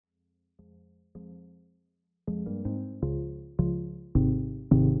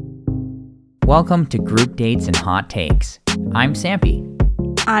Welcome to Group Dates and Hot Takes. I'm Sampy.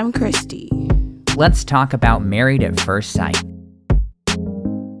 I'm Christy. Let's talk about Married at First Sight.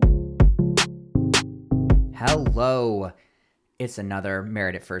 Hello. It's another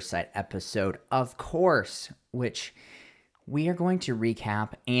Married at First Sight episode, of course, which we are going to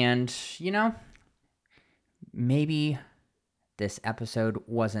recap. And, maybe this episode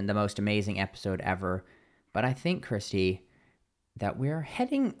wasn't the most amazing episode ever, but I think, Christy, that we're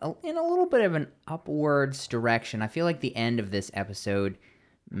heading in a little bit of an upwards direction. I feel like the end of this episode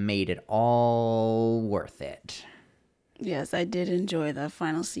made it all worth it. Yes, I did enjoy the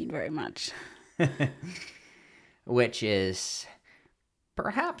final scene very much. Which is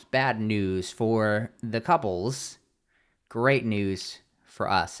perhaps bad news for the couples. Great news for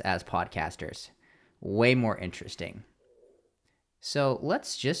us as podcasters. Way more interesting. So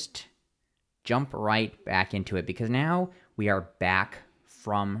let's just jump right back into it, because now we are back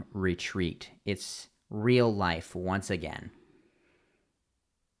from retreat. It's real life once again.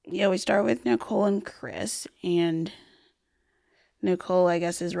 Yeah, we start with Nicole and Chris, and Nicole, I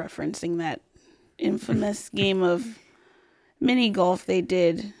guess, is referencing that infamous game of mini golf they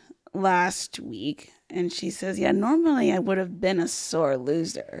did last week, and she says, yeah, normally I would have been a sore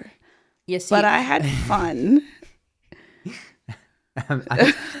loser, but I had fun.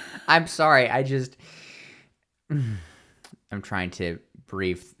 I'm sorry, I'm trying to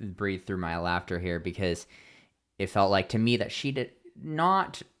breathe through my laughter here, because it felt like to me that she did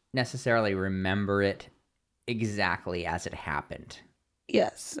not necessarily remember it exactly as it happened.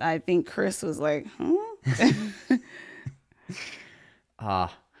 Yes, I think Chris was like, huh?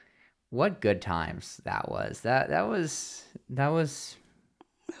 What good times that was. That was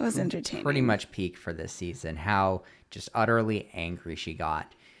entertaining. Pretty much peak for this season, how just utterly angry she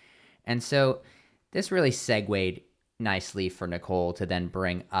got. And so this really segued nicely for Nicole to then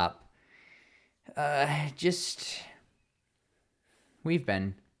bring up we've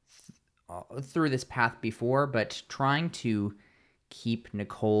been through this path before, but trying to keep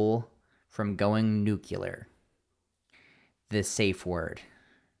Nicole from going nuclear. The safe word.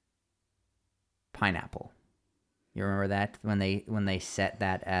 Pineapple. You remember that when they set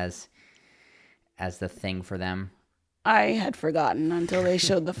that as the thing for them? I had forgotten until they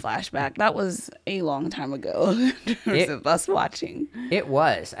showed the flashback. That was a long time ago in terms of us watching. It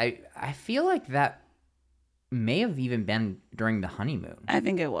was. I feel like that may have even been during the honeymoon. I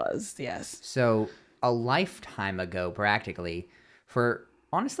think it was, yes. So a lifetime ago, practically, for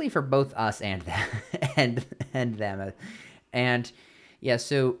both us and them. and them. And yeah,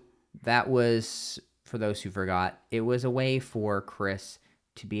 so that was, for those who forgot, it was a way for Chris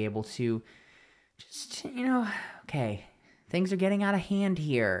to be able to just, okay, things are getting out of hand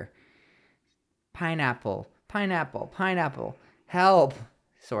here. Pineapple, help,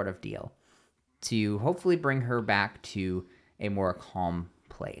 sort of deal. To hopefully bring her back to a more calm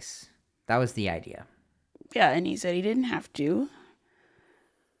place. That was the idea. Yeah, and he said he didn't have to.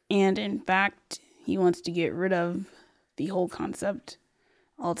 And in fact, he wants to get rid of the whole concept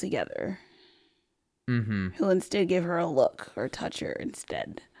altogether. Mm-hmm. He'll instead give her a look or touch her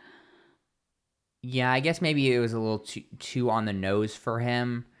instead. Yeah, I guess maybe it was a little too on the nose for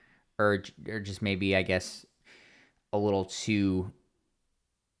him, or just maybe, I guess, a little too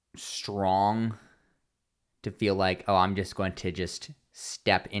strong to feel like, oh, I'm just going to just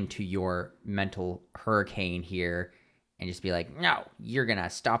step into your mental hurricane here and just be like, no, you're going to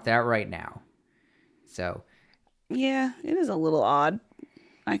stop that right now. So, yeah, it is a little odd.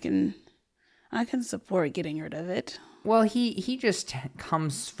 I can support getting rid of it. Well, he just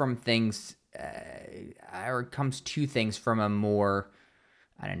comes from things, or comes to things from a more,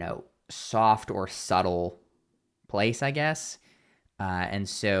 I don't know, soft or subtle place, I guess. And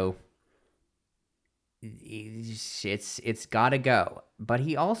so it's gotta go. But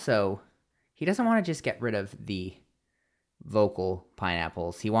he doesn't want to just get rid of the vocal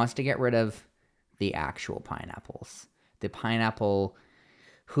pineapples. He wants to get rid of the actual pineapples. The pineapple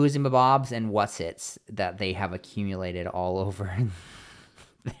who's and bobs and what's its that they have accumulated all over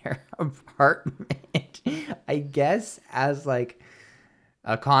their apartment. I guess as like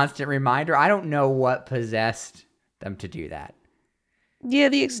a constant reminder. I don't know what possessed them to do that. Yeah,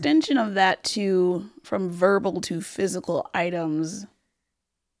 the extension of that from verbal to physical items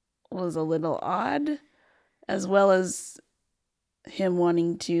was a little odd, as well as him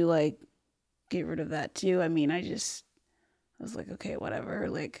wanting to like get rid of that too. I mean, I was like, okay, whatever.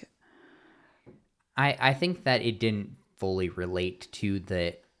 Like, I think that it didn't fully relate to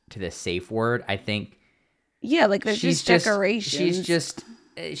the safe word. I think, yeah, like there's just decorations. She's just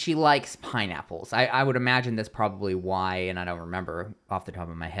she likes pineapples. I would imagine that's probably why, and I don't remember off the top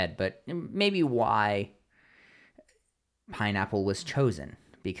of my head, but maybe why pineapple was chosen,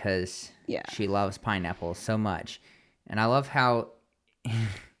 because Yeah. she loves pineapples so much. And I love how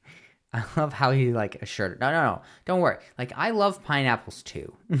I love how he like assured her, no, don't worry. Like, I love pineapples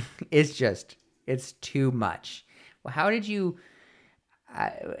too. It's too much. Well, how did you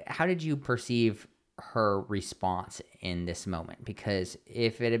perceive her response in this moment? Because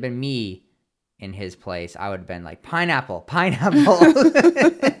if it had been me in his place, I would have been like, pineapple, pineapple.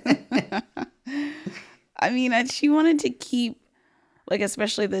 I mean, she wanted to keep, like,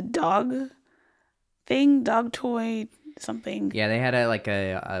 especially the dog thing, dog toy, something. Yeah, they had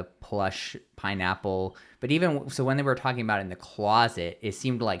a plush pineapple, but even so, when they were talking about it in the closet, it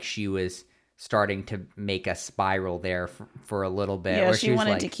seemed like she was starting to make a spiral there for a little bit. Yeah, where she was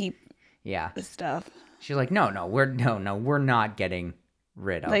wanted like, to keep yeah, the stuff. she's like, no, we're not getting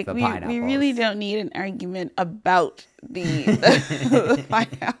rid of Like, the we pineapples. really don't need an argument about the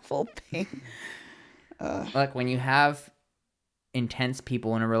pineapple thing. Look, when you have intense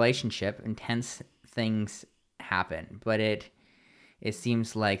people in a relationship, intense things happen, but it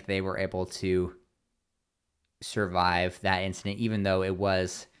seems like they were able to survive that incident, even though it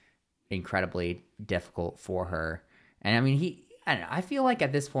was incredibly difficult for her. And I mean, I don't know. I feel like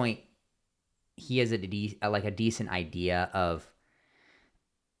at this point, he has a decent idea of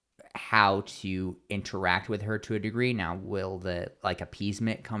how to interact with her to a degree. Now, will the like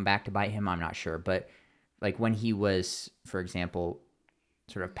appeasement come back to bite him? I'm not sure, but like when he was, for example,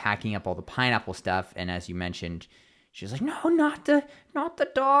 sort of packing up all the pineapple stuff, and as you mentioned, she's like, no, not the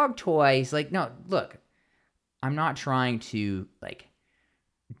dog toys. Like, no, look, I'm not trying to like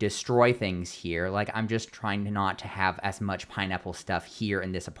destroy things here. Like, I'm just trying to not to have as much pineapple stuff here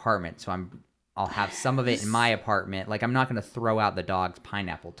in this apartment. So I'll have some of it in my apartment. Like, I'm not going to throw out the dog's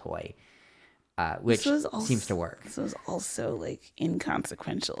pineapple toy, which seems to work. This was also like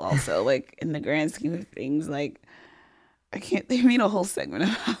inconsequential. Also, like in the grand scheme of things, like they made a whole segment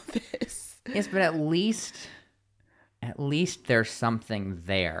about this. Yes, but at least there's something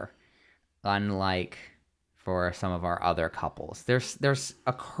there, unlike for some of our other couples. There's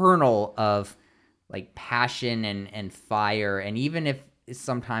a kernel of like passion and fire, and even if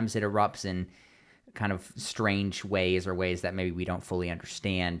sometimes it erupts in kind of strange ways or ways that maybe we don't fully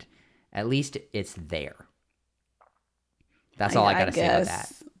understand, at least it's there. That's all I gotta say about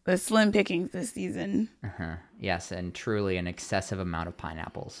that. The slim pickings this season. Yes, and truly an excessive amount of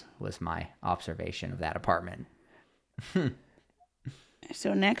pineapples was my observation of that apartment.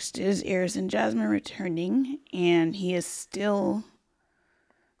 So next is Eris and Jasmine returning, and he is still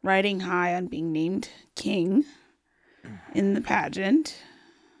riding high on being named king in the pageant.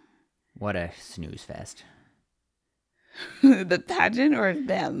 What a snooze fest. The pageant or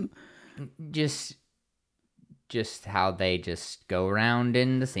them? Just how they just go around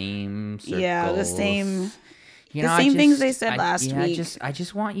in the same circles. Yeah, the same. Things they said last week. I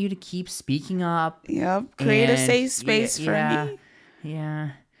just want you to keep speaking up. Yep. Create a safe space for me.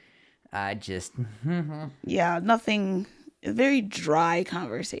 Yeah. I just. Yeah, nothing. A very dry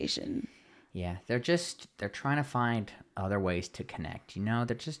conversation. Yeah, they're trying to find other ways to connect.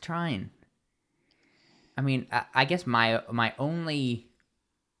 They're just trying. I mean, I guess my only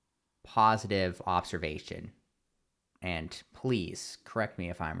positive observation, and please correct me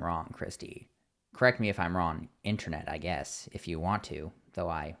if I'm wrong, Christy. Correct me if I'm wrong, internet, I guess, if you want to, though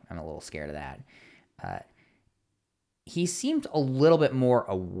I am a little scared of that. He seemed a little bit more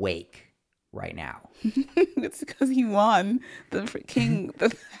awake right now. It's because he won the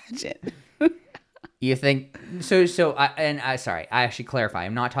pageant. You think so? Sorry, I actually clarify.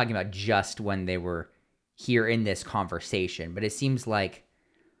 I'm not talking about just when they were here in this conversation, but it seems like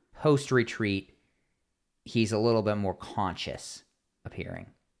post retreat, he's a little bit more conscious appearing.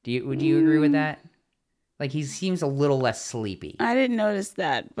 Would you agree with that? Like, he seems a little less sleepy. I didn't notice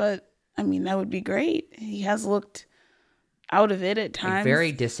that, but I mean, that would be great. He has looked out of it at times. Like,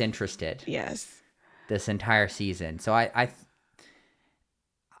 very disinterested. Yes. This entire season. So I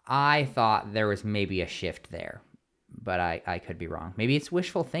thought there was maybe a shift there, but I could be wrong. Maybe it's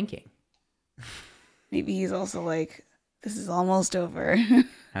wishful thinking. Maybe he's also like, this is almost over. I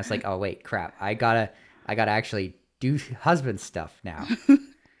was like, oh wait, crap. I gotta actually do husband stuff now.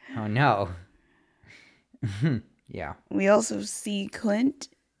 Oh no. Yeah. We also see Clint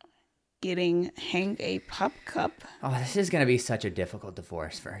getting Hank a pup cup. Oh, this is gonna be such a difficult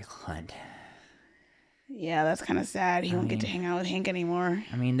divorce for Clint. Yeah, that's kind of sad. He won't get to hang out with Hank anymore.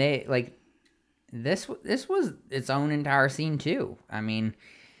 I mean, they like this was its own entire scene too. I mean,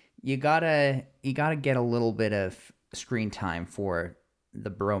 you gotta get a little bit of screen time for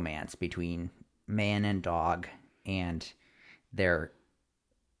the bromance between man and dog, and their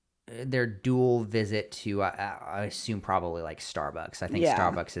dual visit to I assume probably like Starbucks. I think Yeah.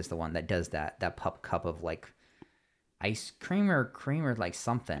 Starbucks is the one that does that cup of like ice cream or like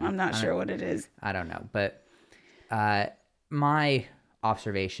something. I'm not sure what it is. I don't know, but my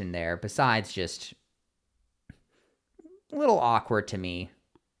observation there, besides just a little awkward to me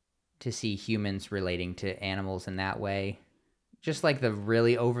to see humans relating to animals in that way. Just like the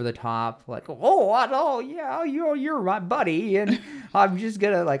really over the top, like, oh, I know, yeah, you're my buddy, and I'm just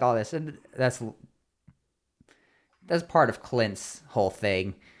gonna like all this, and that's part of Clint's whole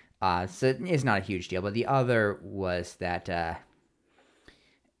thing. So it's not a huge deal. But the other was that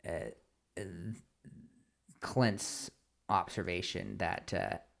Clint's observation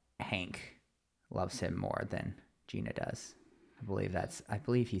that Hank loves him more than Gina does. I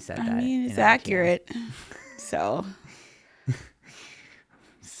believe he said that. I mean, it's accurate. So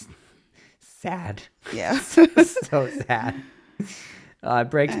sad. Yeah. So sad. It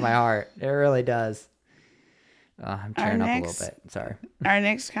breaks my heart. It really does. I'm tearing up a little bit. Sorry. Our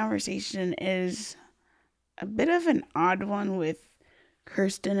next conversation is a bit of an odd one with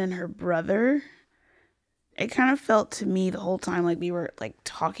Kirsten and her brother. It kind of felt to me the whole time like we were like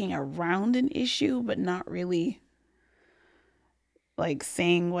talking around an issue, but not really like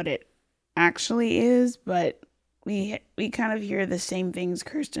saying what it actually is. But we kind of hear the same things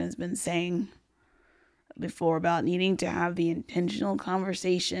Kirsten has been saying before about needing to have the intentional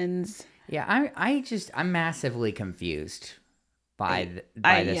conversations. Yeah, I'm massively confused by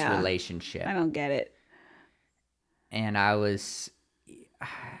this relationship. I don't get it. And I would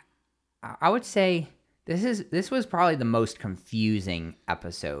say this was probably the most confusing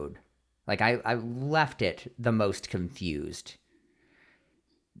episode. Like I left it the most confused,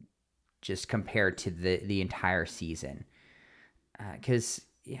 just compared to the entire season. Because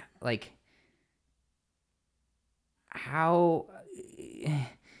yeah, like how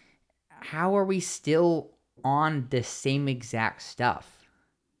are we still on the same exact stuff?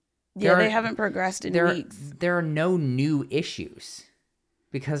 Yeah, they haven't progressed in weeks. There are no new issues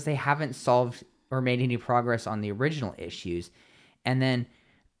because they haven't solved or made any progress on the original issues. And then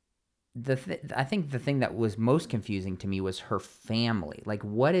I think the thing that was most confusing to me was her family. Like,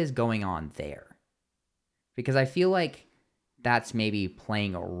 what is going on there? Because I feel like that's maybe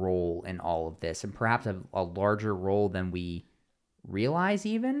playing a role in all of this, and perhaps a larger role than we realize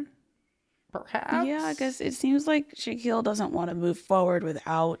even. Perhaps. Yeah, I guess it seems like Shaquille doesn't want to move forward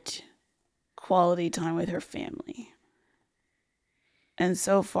without quality time with her family. And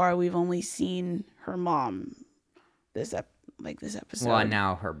so far, we've only seen her mom this episode. Well, and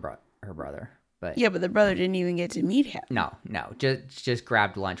now her brother. But yeah, but the brother didn't even get to meet him. No, just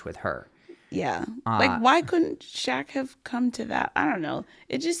grabbed lunch with her. Yeah, like why couldn't Shaq have come to that? I don't know.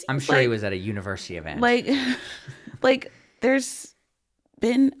 It just I'm sure he was at a university event. Like there's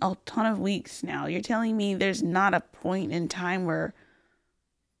been a ton of weeks now. You're telling me there's not a point in time where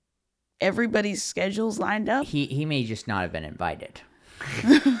everybody's schedules lined up? He may just not have been invited.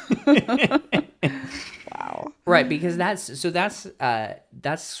 Wow. Right, because that's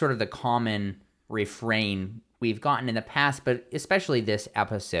sort of the common refrain we've gotten in the past, but especially this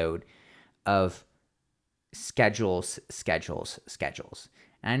episode of schedules.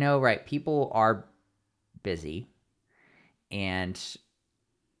 And I know, right, people are busy and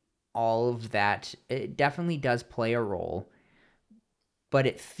all of that, it definitely does play a role, but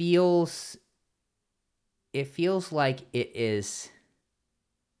it feels like it is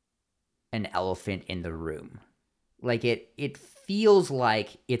an elephant in the room. Like it feels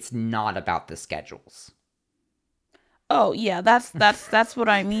like it's not about the schedules. Oh yeah, that's what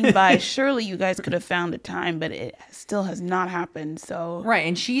I mean by surely you guys could have found a time, but it still has not happened. So right,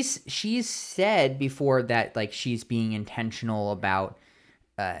 and she's said before that like she's being intentional about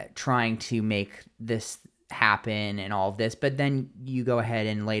trying to make this happen and all of this, but then you go ahead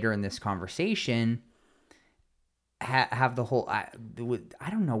and later in this conversation have the whole I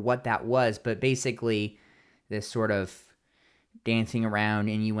don't know what that was, but basically this sort of dancing around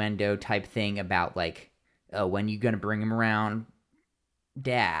innuendo type thing about like, oh, when you gonna bring him around,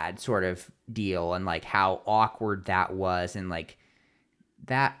 Dad, sort of deal, and like how awkward that was, and like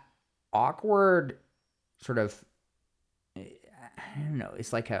that awkward sort of, I don't know,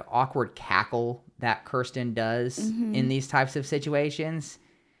 it's like an awkward cackle that Kirsten does in these types of situations.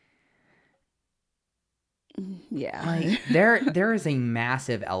 Yeah. Like there is a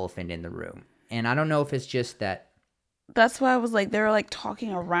massive elephant in the room. And I don't know if it's just that. That's why I was like, they were like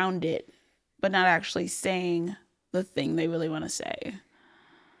talking around it, but not actually saying the thing they really want to say.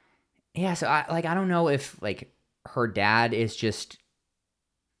 Yeah, so I don't know if like her dad is just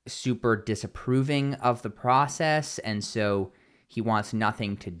super disapproving of the process, and so he wants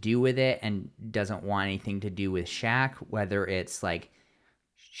nothing to do with it and doesn't want anything to do with Shaq, whether it's like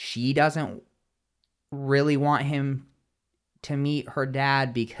she doesn't really want him to meet her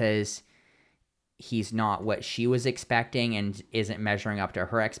dad because he's not what she was expecting and isn't measuring up to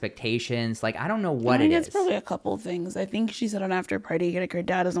her expectations. Like, I don't know I what it think it's is. probably a couple of things. I think she said on After Party, like, her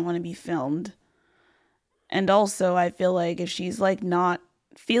dad doesn't want to be filmed. And also, I feel like if she's like not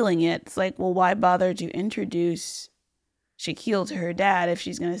feeling it, it's like, well, why bother to introduce Shaquille to her dad if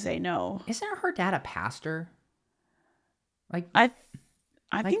she's going to say no? Isn't her dad a pastor? Like, I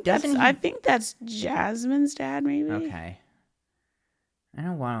I like think doesn't I he? think that's Jasmine's dad, maybe. Okay. I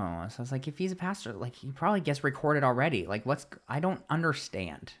know one of them was. I was like, if he's a pastor, like he probably gets recorded already. Like, what's? I don't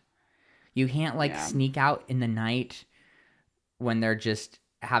understand. You can't like Yeah. sneak out in the night when they're just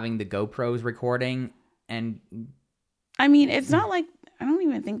having the GoPros recording and I mean, it's not like I don't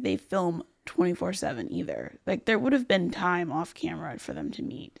even think they film 24/7 either. Like there would have been time off camera for them to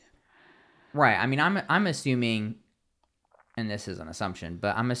meet. right. I mean, I'm assuming, and this is an assumption,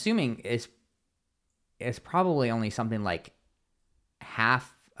 but I'm assuming it's probably only something like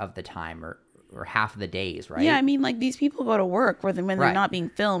half of the time or half of the days, Yeah, I right? mean, like these people go to work when they're Right. not being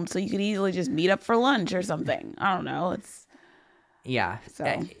filmed, so you could easily just meet up for lunch or something. I don't know. It's Yeah.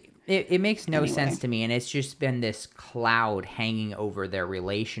 so It makes no anyway. sense to me, and it's just been this cloud hanging over their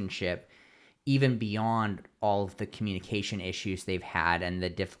relationship, even beyond all of the communication issues they've had and the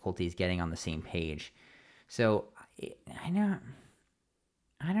difficulties getting on the same page. So I know,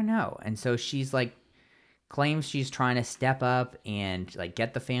 I don't know, and so she's like claims she's trying to step up and like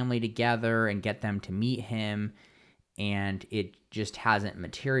get the family together and get them to meet him, and it just hasn't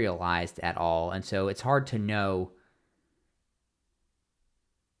materialized at all, and so it's hard to know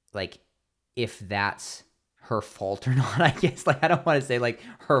like if that's her fault or not. I guess like I don't want to say like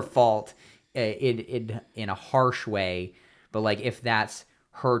her fault in a harsh way, but like if that's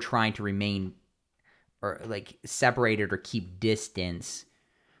her trying to remain or like separated or keep distance,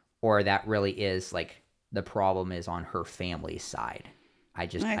 or that really is like the problem is on her family's side.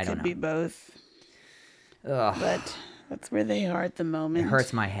 It I don't could know. be both, Ugh, but that's where they are at the it moment.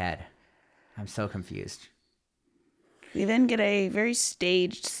 hurts my head. I'm so confused. We then get a very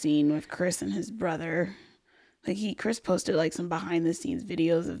staged scene with Chris and his brother. Like Chris posted like some behind the scenes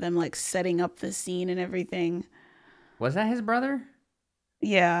videos of them like setting up the scene and everything. Was that his brother?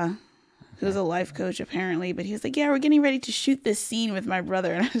 Yeah. He was Okay. a life coach apparently, but he was like, "Yeah, we're getting ready to shoot this scene with my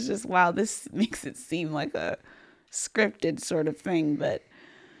brother." And I was just, wow, this makes it seem like a scripted sort of thing, but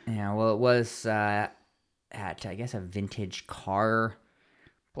Yeah, well, it was at I guess a vintage car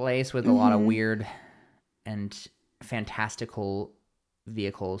place with a lot of mhm. weird and fantastical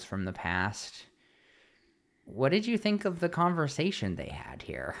vehicles from the past. What did you think of the conversation they had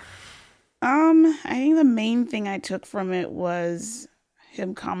here? I think the main thing I took from it was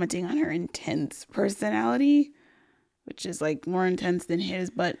him commenting on her intense personality, which is like more intense than his,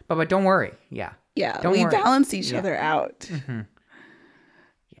 but But don't worry. Yeah. yeah, Don't we worry. balance each Yeah. other out. Hmm.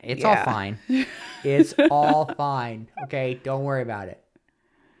 It's all Yeah. fine. It's all fine. Okay, don't worry about it.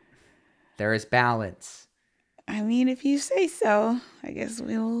 There is balance. I mean, if you say so, I guess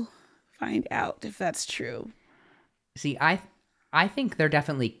we'll find out if that's true. See, I think there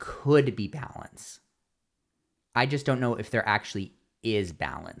definitely could be balance. I just don't know if there actually is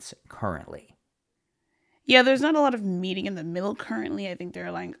balance currently. Yeah, there's not a lot of meeting in the middle currently. I think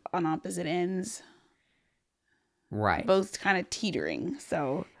they're like on opposite ends, Right. both kind of teetering.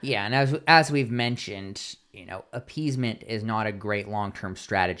 So, Yeah, and as we've mentioned, appeasement is not a great long-term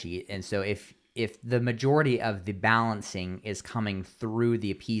strategy, and so if the majority of the balancing is coming through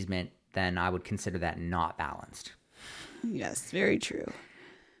the appeasement, then I would consider that not balanced. yes, very true.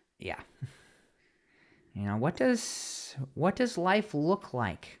 Yeah. What does life look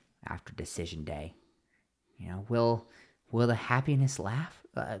like after decision day? Will the happiness last?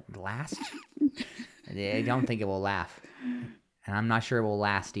 I don't think it will laugh, and I'm not sure it will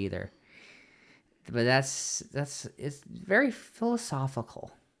last either. But that's it's very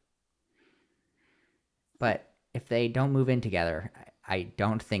philosophical. But if they don't move in together, I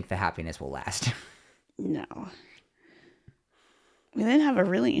don't think the happiness will last. No. We then have a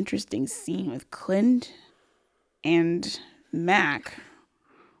really interesting scene with Clint and Mac,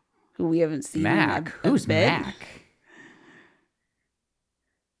 who we haven't seen in Mac, a who's bit. Mac?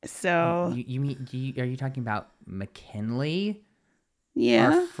 So, Are you talking about McKinley, our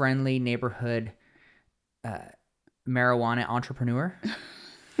yeah. friendly neighborhood uh, marijuana entrepreneur?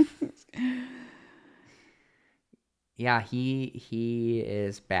 Yeah, he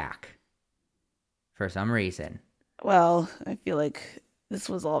is back for some reason. Well, I feel like this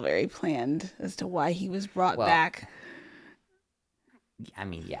was all very planned as to why he was brought Well, back. I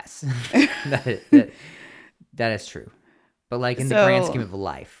mean, yes, that is true. But like in the grand scheme So, of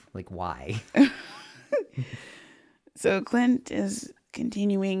life, like why? so Clint is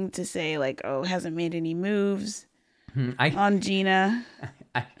continuing to say like, "Oh, hasn't made any moves I, on Gina."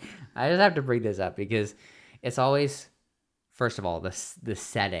 I I just have to bring this up because it's always, first of all, the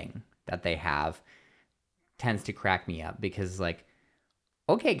setting that they have tends to crack me up because like,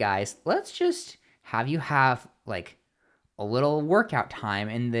 okay guys, let's just have you have like a little workout time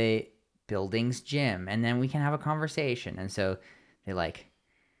in the building's gym and then we can have a conversation. And so they like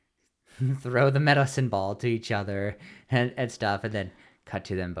throw the medicine ball to each other and stuff, and then cut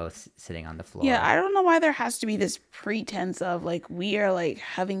to them both sitting on the Yeah, floor. I don't know why there has to be this pretense of like we are like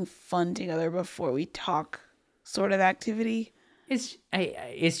having fun together before we talk sort of activity. It's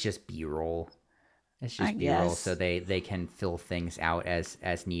just B-roll. It's I just B-roll, so guess. they can fill things out as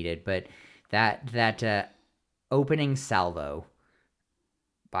needed. But that opening salvo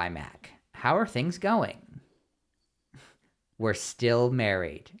by Mac. How are things going? We're still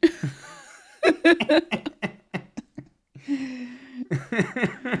married.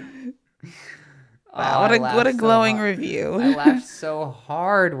 Oh, Wow, I what laughed a so glowing hard. I review. laughed so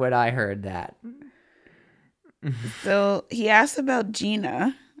hard when I heard that. So he asks about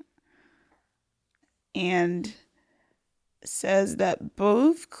Gina and says that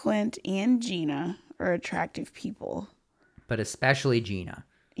both Clint and Gina are attractive people. But especially Gina.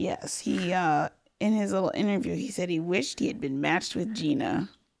 Yes, he in his little interview he said he wished he had been matched with Gina.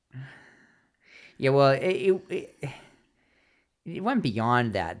 Yeah, well, it went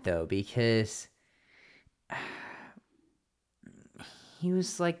beyond that though because he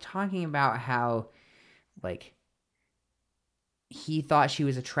was like talking about how like he thought she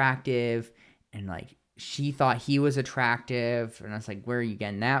was attractive and like she thought he was attractive, and I was like, where are you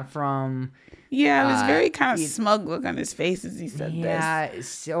getting that from? Yeah, it was very kind of It, smug look on his face as he said this. yeah,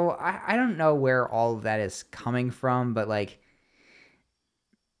 so I don't know where all of that is coming from, but like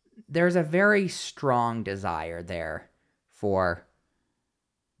there's a very strong desire there for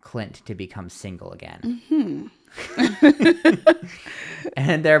Clint to become single again. Hmm.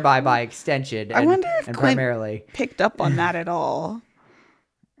 And thereby by extension I wonder if and Clint primarily, picked up on that at all.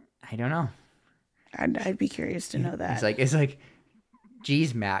 I don't know. I'd be curious to know that. It's like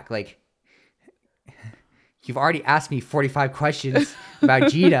geez, Mac, like you've already asked me 45 questions about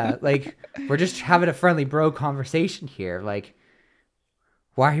Gina. Like we're just having a friendly bro conversation here. Like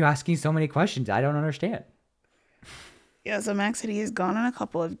why are you asking so many questions? I don't understand. Yeah, so Max said he has gone on a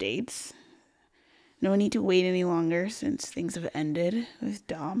couple of dates. No need to wait any longer since things have ended with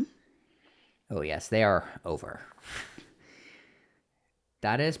Dom. Oh yes, they are over.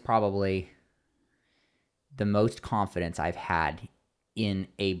 That is probably the most confidence I've had in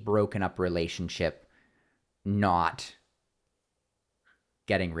a broken up relationship not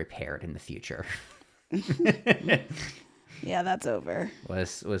getting repaired in the future. Yeah, that's over.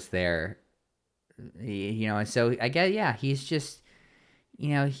 was there, and so I guess yeah, he's just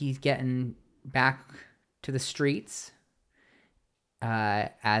he's getting back to the streets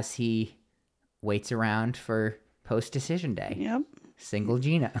as he waits around for post decision day. Yep. Single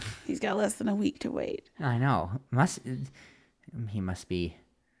Gina. He's got less than a week to wait. I know. He must be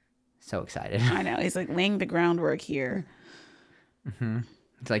so excited. I know. He's like laying the groundwork here.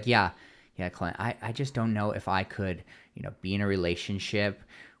 It's like, yeah, Clint, I just don't know if I could, be in a relationship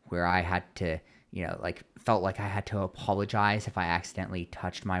where I had to, like felt like I had to apologize if I accidentally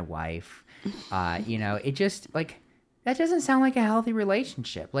touched my wife. It just like that doesn't sound like a healthy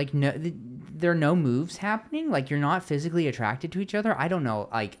relationship. Like there are no moves happening. Like you're not physically attracted to each other. I don't know.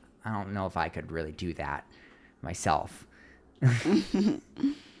 Like I don't know if I could really do that myself.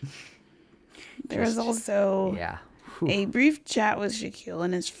 There was also Yeah. a brief chat with Shaquille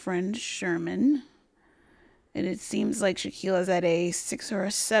and his friend Sherman. And it seems like Shaquille is at a 6 or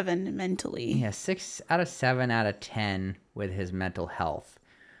a 7 mentally. Yeah, 6 out of 7 out of 10 with his mental health,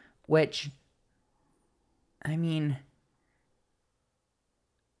 which, I mean,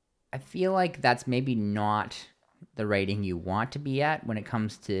 I feel like that's maybe not the rating you want to be at when it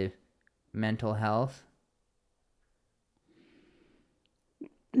comes to mental health.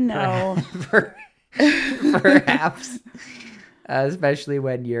 No. Perhaps, especially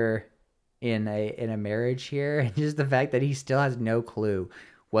when you're in a marriage here, and just the fact that he still has no clue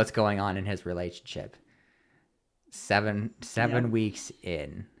what's going on in his relationship. Seven Yep. weeks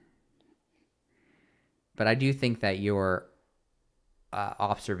in. But I do think that your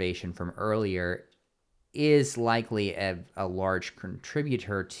observation from earlier is likely a large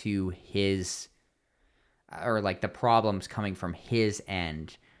contributor to his or like the problems coming from his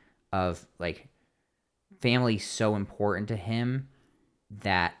end of like family so important to him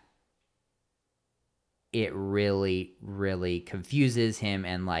that it really, really confuses him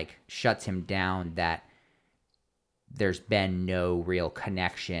and like shuts him down, that there's been no real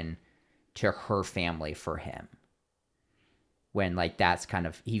connection to her family for him. When like that's kind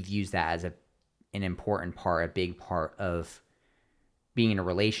of, he views that as an important part, a big part of being in a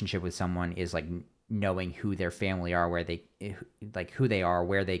relationship with someone is like knowing who their family are, where they, like who they are,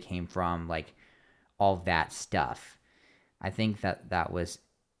 where they came from, like all that stuff. I think that was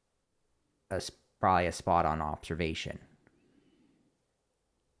probably a spot on observation,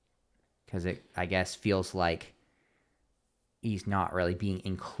 because it, I guess, feels like he's not really being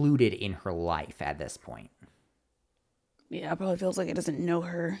included in her life at this point. Yeah, it probably feels like it doesn't know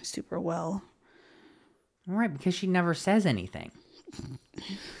her super well. Right, because she never says anything.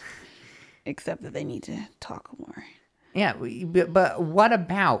 Except that they need to talk more. Yeah, but what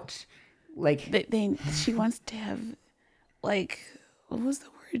about, like... She wants to have, like, what was the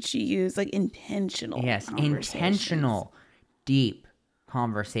word she used? Like, intentional intentional, deep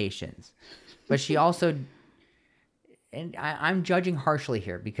conversations. But she also... And I'm judging harshly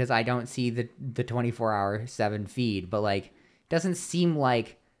here because I don't see the 24/7 feed, but, like, doesn't seem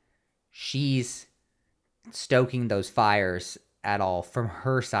like she's stoking those fires at all from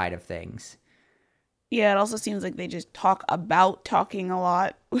her side of things. Yeah, it also seems like they just talk about talking a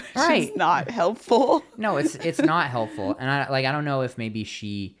lot, which Right. is not helpful. No, it's not helpful. And I don't know if maybe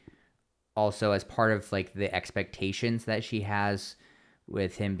she also, as part of like the expectations that she has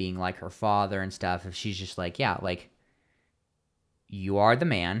with him being like her father and stuff, if she's just like, yeah, like, you are the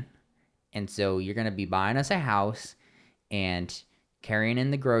man, and so you're going to be buying us a house and carrying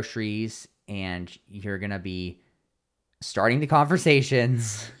in the groceries, and you're going to be starting the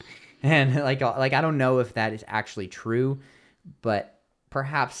conversations. And like I don't know if that is actually true, but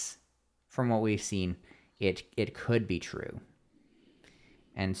perhaps from what we've seen, it could be true.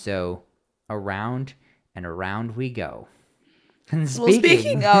 And so around and around we go. And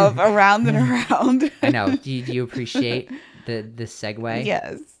speaking of around and around. I know. Do you appreciate the segue?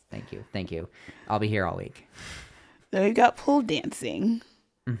 Yes. Thank you. I'll be here all week. So we've got pole dancing.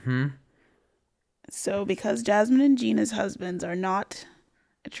 Mm-hmm. So because Jasmine and Gina's husbands are not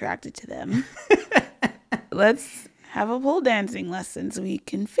attracted to them, let's have a pole dancing lesson so we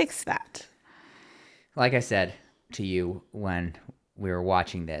can fix that. Like I said to you when we were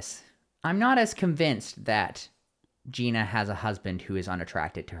watching this, I'm not as convinced that Gina has a husband who is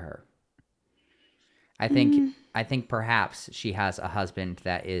unattracted to her. I think perhaps she has a husband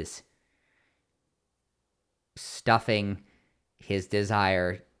that is stuffing his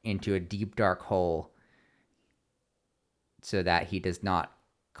desire into a deep dark hole so that he does not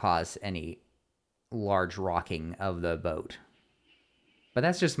cause any large rocking of the boat. But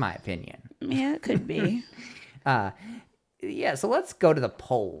that's just my opinion. Yeah, it could be. Yeah, so let's go to the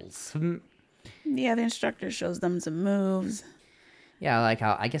polls. Yeah, the instructor shows them some moves. Yeah, like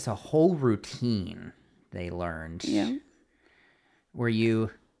I guess a whole routine they learned. Yeah. Were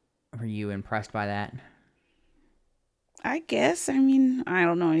you impressed by that? I guess. I mean, I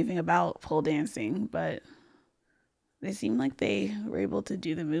don't know anything about pole dancing, but they seem like they were able to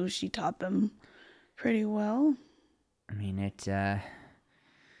do the moves she taught them pretty well. I mean, it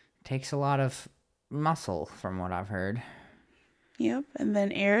takes a lot of muscle from what I've heard. Yep, and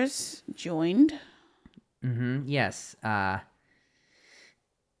then Eris joined. Mm-hmm, yes.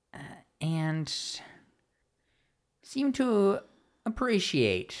 And seemed to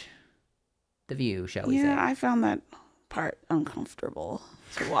appreciate the view, shall we say. Yeah, I found that part uncomfortable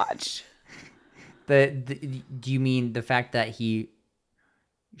to watch. Do you mean the fact that he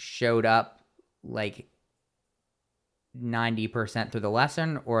showed up like 90% through the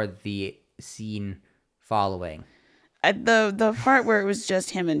lesson, or the scene following? The part where it was just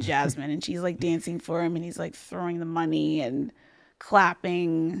him and Jasmine, and she's like dancing for him, and he's like throwing the money and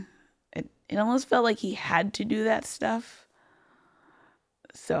clapping. It almost felt like he had to do that stuff.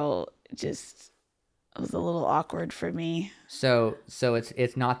 So it was a little awkward for me. So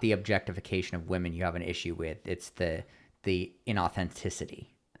it's not the objectification of women you have an issue with. It's the inauthenticity.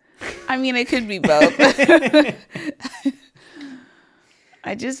 I mean, it could be both.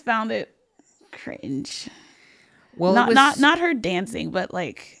 I just found it cringe. Well, not her dancing, but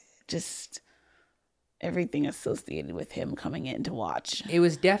like just everything associated with him coming in to watch. It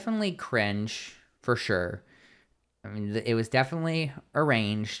was definitely cringe for sure. I mean, it was definitely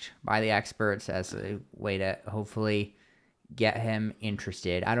arranged by the experts as a way to hopefully get him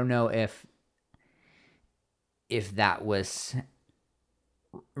interested. I don't know if that was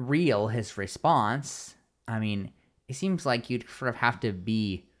real, his response. I mean, it seems like you'd sort of have to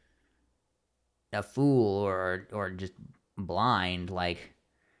be a fool or just blind, like,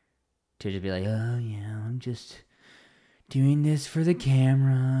 to just be like, oh yeah, I'm just doing this for the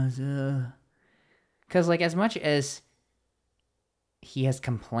cameras. Because like as much as he has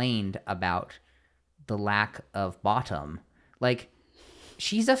complained about the lack of bottom, like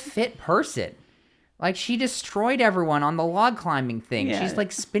she's a fit person. Like she destroyed everyone on the log climbing thing. She's Yeah,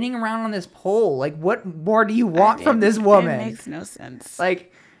 like spinning around on this pole. Like what more do you want from this it woman? makes no sense.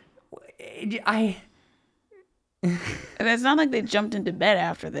 Like I And it's not like they jumped into bed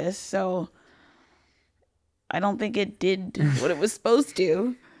after this, so I don't think it did what it was supposed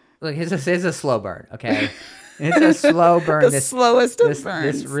to. look, it's a slow burn, okay? It's a slow burn. The slowest of This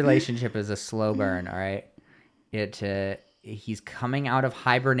burns. relationship is a slow burn, all right? He's coming out of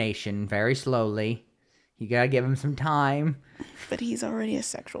hibernation very slowly. You gotta give him some time. But he's already a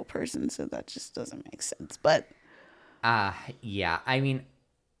sexual person, so that just doesn't make sense. But Yeah. I mean,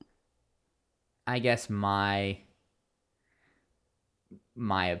 I guess my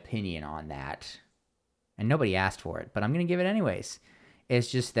opinion on that, and nobody asked for it, but I'm gonna give it anyways. It's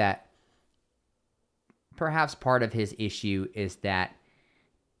just that perhaps part of his issue is that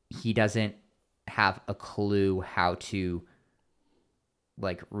he doesn't have a clue how to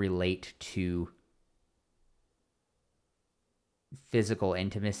like relate to physical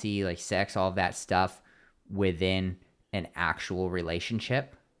intimacy, like sex, all of that stuff within an actual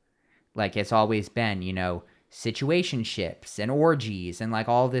relationship. Like it's always been, situationships and orgies and like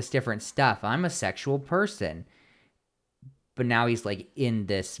all this different stuff. I'm a sexual person. But now he's like in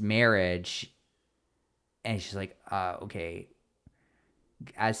this marriage and she's like, okay.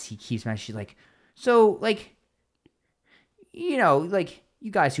 As he keeps mentioning, she's like, so like, like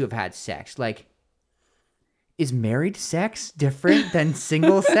you guys who have had sex, like, is married sex different than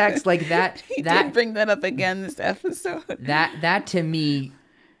single sex? Like that he did bring that up again this episode. That to me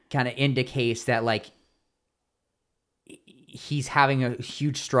kind of indicates that like he's having a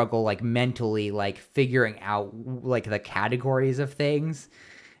huge struggle like mentally, like figuring out like the categories of things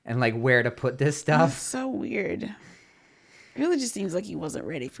and like where to put this stuff. That's so weird. It really just seems like he wasn't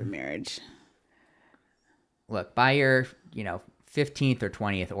ready for marriage. Look, by your 15th or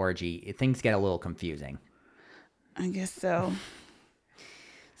 20th orgy, things get a little confusing. I guess so.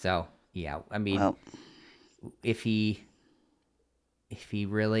 So yeah, I mean, Well, if he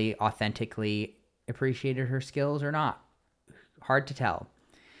really authentically appreciated her skills or not, hard to tell.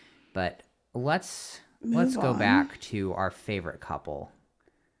 But let's go back to our favorite couple,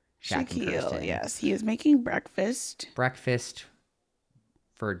 Jack and Kirsten. Yes, he is making breakfast. Breakfast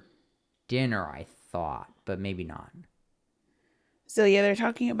for dinner, I thought, but maybe not. So yeah, they're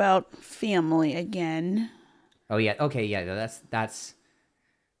talking about family again. Oh yeah, okay, yeah, that's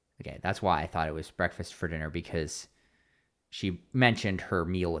okay. That's why I thought it was breakfast for dinner, because she mentioned her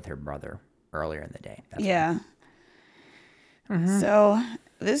meal with her brother earlier in the day. That's yeah. Mm-hmm. So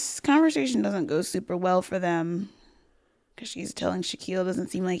this conversation doesn't go super well for them because she's telling Shaquille, doesn't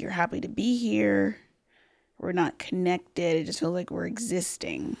seem like you're happy to be here. We're not connected. It just feels like we're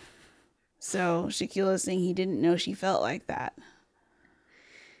existing. So Shaquille is saying he didn't know she felt like that.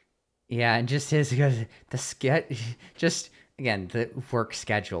 Yeah, and just again, the work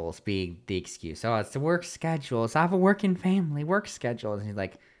schedules being the excuse. Oh, it's the work schedules. I have a working family, work schedules. And he's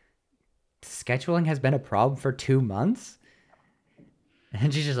like, scheduling has been a problem for 2 months?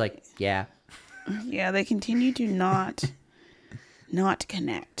 And she's just like, yeah. Yeah, they continue to not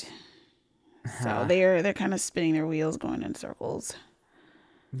connect. So they're kind of spinning their wheels, going in circles.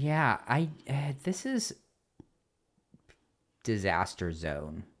 Yeah, this is disaster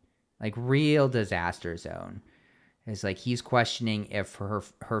zone. Like real disaster zone. It's like he's questioning if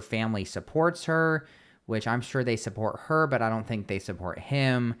her family supports her, which I'm sure they support her, but I don't think they support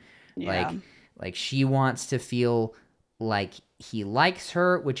him. Yeah. Like she wants to feel like he likes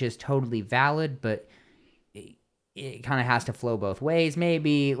her, which is totally valid, but it kind of has to flow both ways,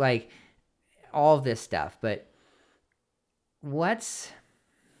 maybe, like all of this stuff. But let's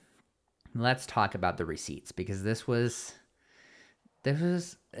talk about the receipts, because this was the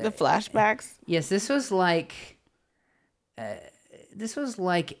flashbacks. Yes, this was like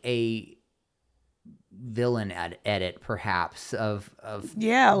a villain edit, perhaps, of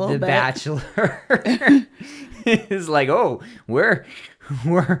Yeah, a little The bit. Bachelor. It's like, oh, we're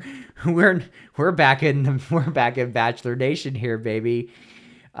back in Bachelor Nation here, baby,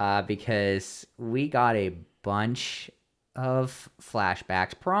 because we got a bunch of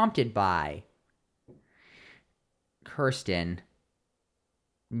flashbacks prompted by Kirsten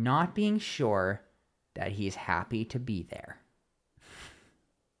not being sure that he's happy to be there.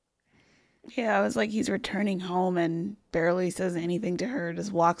 Yeah, I was like, he's returning home and barely says anything to her,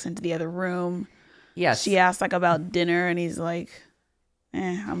 just walks into the other room. She Yes. asks, like, about dinner, and he's like,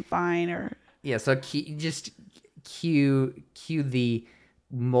 I'm fine. Or, Yeah, so just cue the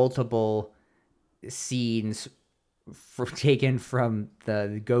multiple scenes taken from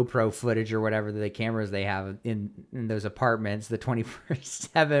the GoPro footage or whatever the cameras they have in those apartments, the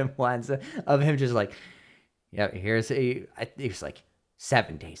 24/7 ones of him just like, yeah, it's like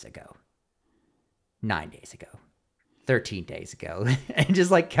 7 days ago, 9 days ago, 13 days ago, and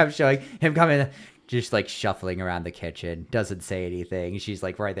just like kept showing him coming, just like shuffling around the kitchen, doesn't say anything. She's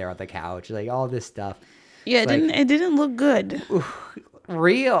like right there on the couch, like all this stuff. yeah, It's like it didn't look good.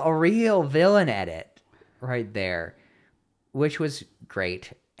 a real villain edit right there, which was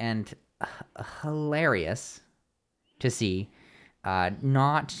great and hilarious to see.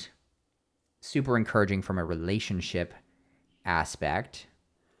 Not super encouraging from a relationship aspect.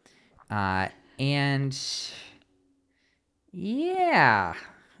 Uh, and yeah.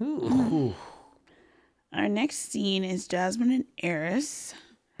 Ooh. Our next scene is Jasmine and Eris.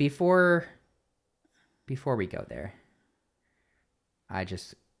 Before we go there, I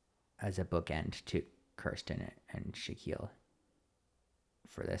just, as a bookend to Kirsten and Shaquille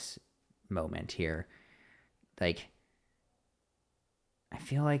for this moment here, like, I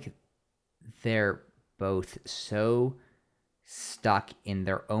feel like they're both so stuck in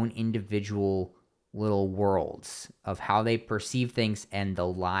their own individual little worlds of how they perceive things and the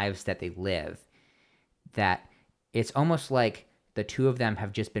lives that they live that it's almost like the two of them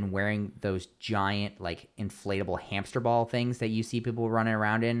have just been wearing those giant like inflatable hamster ball things that you see people running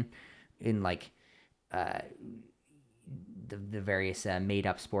around in like uh the various made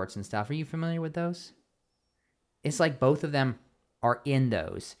up sports and stuff. Are you familiar with those? It's like both of them are in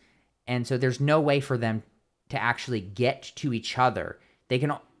those, and so there's no way for them to actually get to each other. They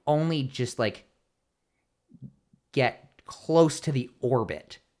can only just like get close to the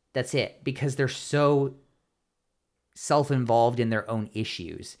orbit. That's it, because they're so self-involved in their own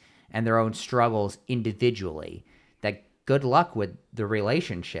issues and their own struggles individually that good luck with the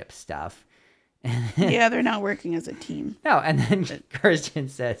relationship stuff. Yeah, they're not working as a team. No, and then Kirsten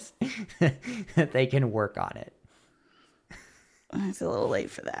says that they can work on it. It's a little late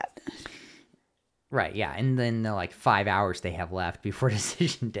for that. Right, yeah, and then the like 5 hours they have left before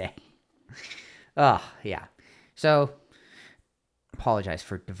decision day. Oh, yeah. So, apologize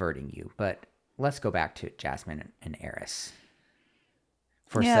for diverting you, but let's go back to Jasmine and Eris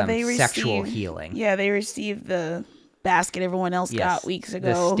for some sexual healing. Yeah, they received the basket everyone else got weeks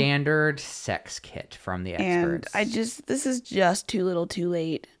ago. The standard sex kit from the experts. And this is just too little too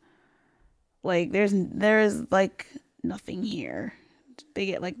late. Like, there is like nothing here. They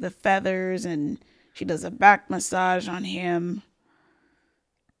get like the feathers and she does a back massage on him.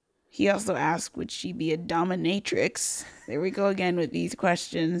 He also asked, would she be a dominatrix? There we go again with these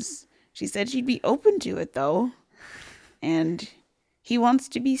questions. She said she'd be open to it, though. And he wants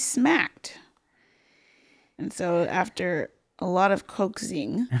to be smacked. And so after a lot of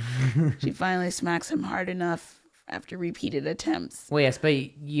coaxing, she finally smacks him hard enough after repeated attempts. Well, yes, but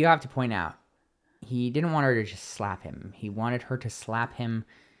you have to point out, he didn't want her to just slap him. He wanted her to slap him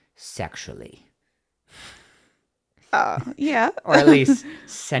sexually. Yeah. Or at least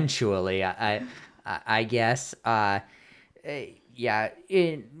sensually, I guess. Yeah,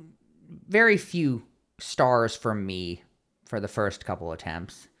 very few stars from me for the first couple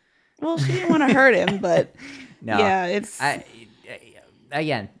attempts. Well, she didn't want to hurt him, but no, yeah, it's...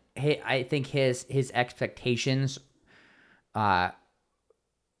 Again, I think his expectations are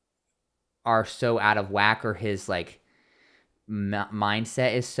so out of whack, or his like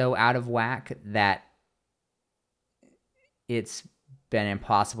mindset is so out of whack that it's been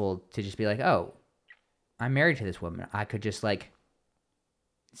impossible to just be like, oh, I'm married to this woman. I could just like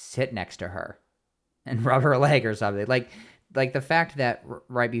sit next to her and rub her leg or something. Like the fact that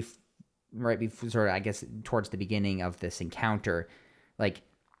right before sort of, I guess, towards the beginning of this encounter, like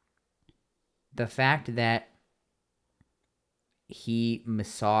the fact that he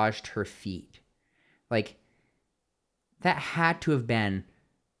massaged her feet, like that had to have been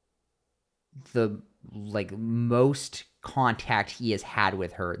the like most contact he has had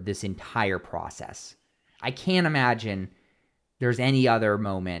with her this entire process. I can't imagine there's any other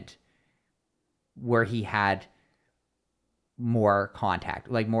moment where he had more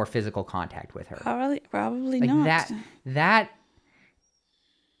contact, like more physical contact with her. Probably like not. That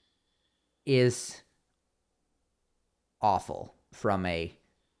is awful from a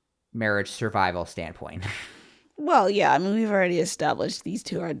marriage survival standpoint. Well, yeah, I mean, we've already established these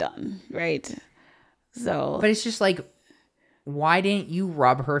two are done, right? So, but it's just like, why didn't you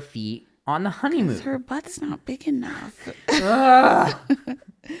rub her feet on the Because honeymoon. her butt's not big enough. Ugh.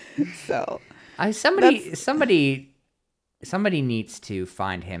 So Somebody needs to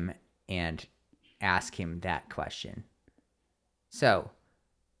find him and ask him that question. So,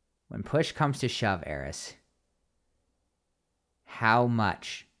 when push comes to shove, Eris, how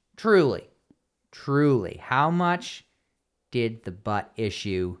much, truly, how much did the butt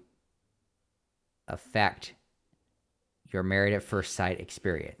issue affect your Married at First Sight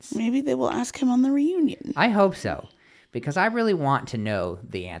experience? maybe they will ask him on the reunion. I hope so, because I really want to know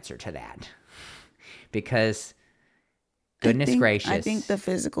the answer to that. Because, goodness gracious. I think the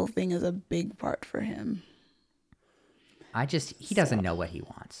physical thing is a big part for him. He doesn't know what he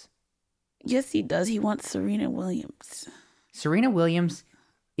wants. Yes, he does. He wants Serena Williams. Serena Williams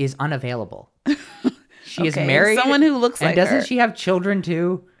is unavailable. She is Okay, married. someone who looks like and doesn't her. she have children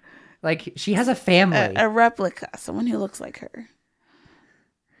too? Like, she has a family. A replica, someone who looks like her.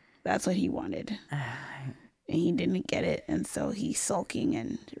 That's what he wanted. And he didn't get it, and so he's sulking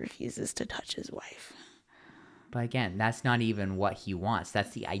and refuses to touch his wife. But again, that's not even what he wants.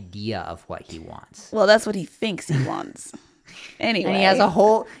 That's the idea of what he wants. Well, that's what he thinks he wants. Anyway. And he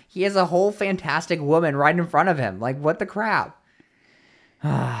has a whole fantastic woman right in front of him. Like, what the crap?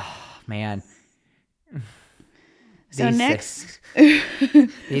 Ah, man. So next,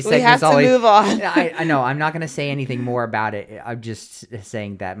 these we have to move on. I know. I'm not going to say anything more about it. I'm just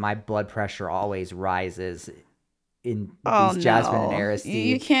saying that my blood pressure always rises in these Jasmine and Eris.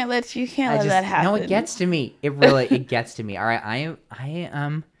 You can't let that happen. No, it gets to me. It gets to me. All right,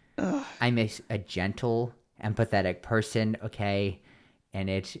 I'm a gentle, empathetic person. Okay, and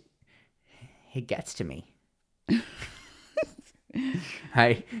it gets to me.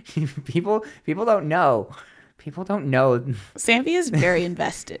 People don't know. People don't know. Sammy is very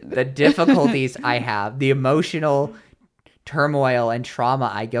invested. The difficulties I have, the emotional turmoil and trauma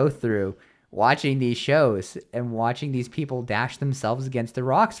I go through watching these shows and watching these people dash themselves against the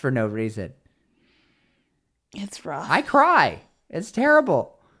rocks for no reason. It's rough. I cry. It's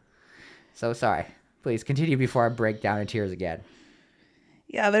terrible. So sorry. Please continue before I break down in tears again.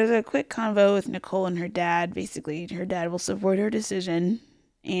 Yeah, there's a quick convo with Nicole and her dad. Basically, her dad will support her decision.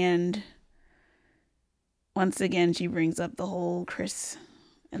 And once again, she brings up the whole Chris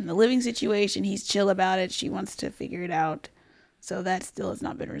and the living situation. He's chill about it. She wants to figure it out. So that still has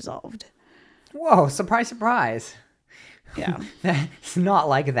not been resolved. Whoa, surprise, surprise. Yeah. It's not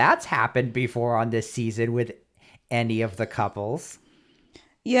like that's happened before on this season with any of the couples.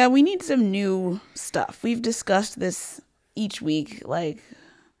 Yeah, we need some new stuff. We've discussed this each week. Like,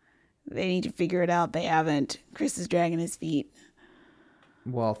 they need to figure it out. They haven't. Chris is dragging his feet.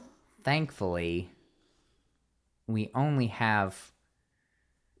 Well, thankfully, we only have,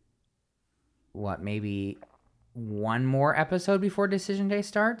 maybe one more episode before Decision Day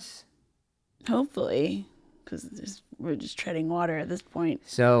starts? Hopefully, because we're just treading water at this point.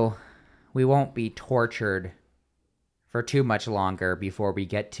 So we won't be tortured for too much longer before we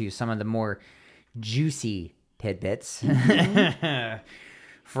get to some of the more juicy tidbits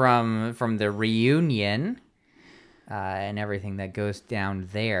from the reunion and everything that goes down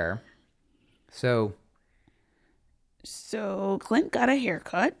there. So Clint got a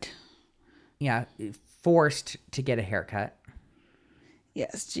haircut. Yeah, forced to get a haircut.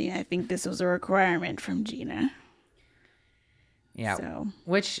 Yes, Gina. I think this was a requirement from Gina. Yeah. So.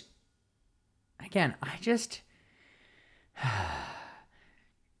 Which, again, I just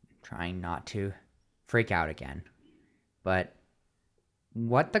trying not to freak out again. But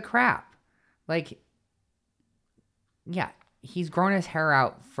what the crap? Like, yeah, he's grown his hair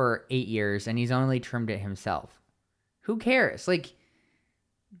out for 8 years and he's only trimmed it himself. Who cares? Like,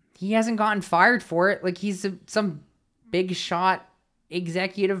 he hasn't gotten fired for it. Like, he's some big shot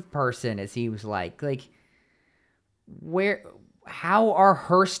executive person, as he was like. Like, how are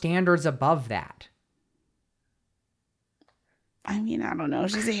her standards above that? I mean, I don't know.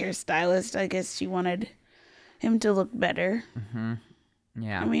 She's a hairstylist. I guess she wanted him to look better. Mm-hmm.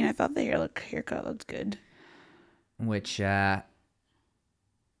 Yeah. I mean, I thought the haircut looked good. Which, the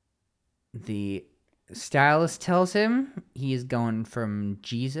stylist tells him he's going from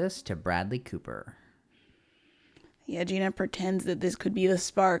Jesus to Bradley Cooper. Yeah, Gina pretends that this could be the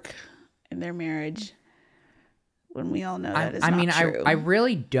spark in their marriage, when we all know that is not true. I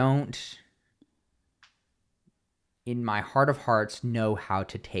really don't, in my heart of hearts, know how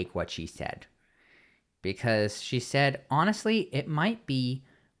to take what she said. Because she said, honestly, it might be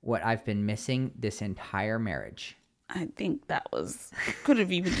what I've been missing this entire marriage. I think that could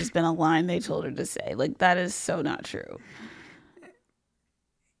have even just been a line they told her to say. Like, that is so not true.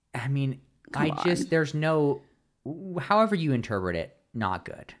 I mean, there's no, however you interpret it, not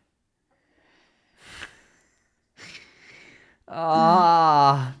good.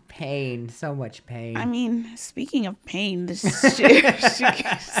 Ah, pain. So much I pain. mean, speaking of pain, this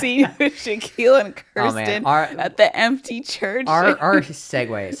scene with Shaquille and Oh man, Kirsten at the empty church. our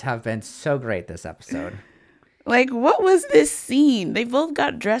segues have been so great this episode. Like, what was this scene? They both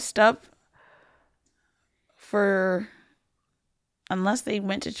got dressed up for, unless they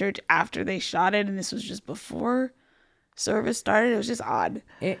went to church after they shot it, and this was just before service started. It was just odd.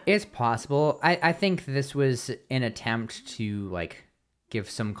 It's possible. I think this was an attempt to like give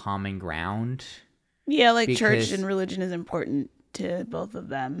some common ground. Yeah, like church Because and religion is important to both of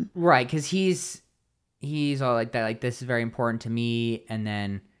them. right, because he's all like that. Like this is very important to me, and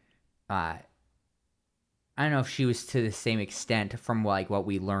then I don't know if she was to the same extent from like what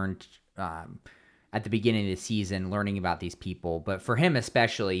we learned at the beginning of the season, learning about these people. But for him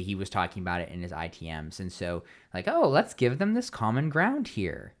especially, he was talking about it in his ITMs, and so like, oh, let's give them this common ground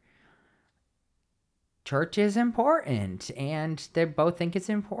here. Church is important, and they both think it's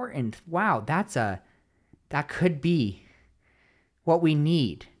important. Wow, that could be what we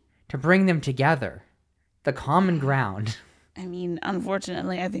need to bring them together. The common ground. I mean,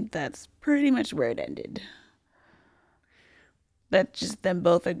 unfortunately, I think that's pretty much where it ended. That's just them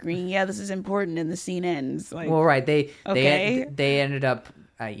both agreeing, yeah, this is important, and the scene ends. Like, Well, right, they okay. they ended up,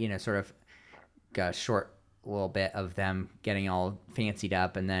 sort of got a short little bit of them getting all fancied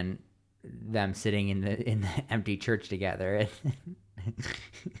up, and then them sitting in the empty church together.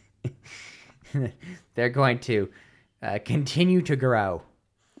 They're going to continue to grow.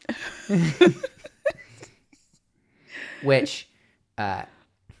 Which,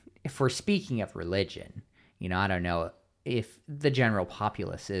 if we're speaking of religion, I don't know if the general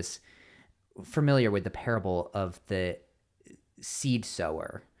populace is familiar with the parable of the seed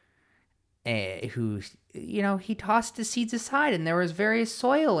sower, who, he tossed his seeds aside and there was various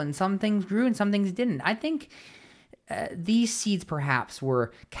soil and some things grew and some things didn't. I think these seeds perhaps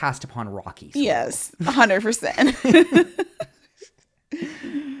were cast upon rocky soil. Yes, 100%.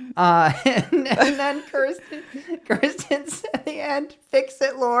 And then Kirsten said at the end, "Fix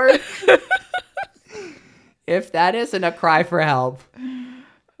it, Lord." If that isn't a cry for help,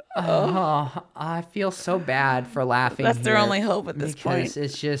 I feel so bad for laughing. That's their only hope at this point.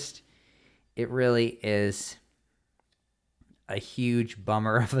 It's just, it really is a huge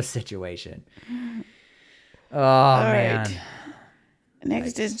bummer of a situation. Oh, man. Right.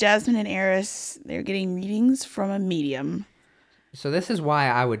 Next is Jasmine and Eris. They're getting readings from a medium. So this is why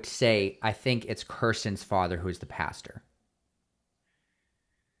I would say I think it's Kirsten's father who's the pastor.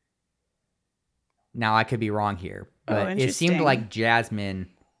 Now, I could be wrong here, but it seemed like Jasmine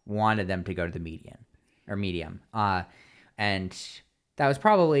wanted them to go to the medium. And that was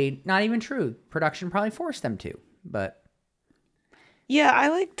probably not even true. Production probably forced them to, but... Yeah,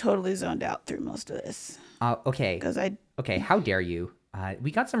 I totally zoned out through most of this. Okay. Okay, how dare you?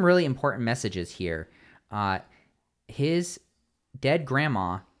 We got some really important messages here. His dead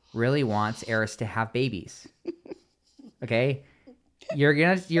grandma really wants Eris to have babies. Okay? You're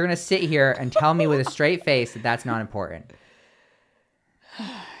gonna sit here and tell me with a straight face that that's not important.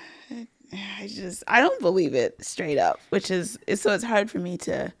 I don't believe it straight up, so it's hard for me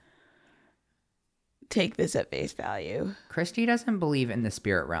to take this at face value. Christy doesn't believe in the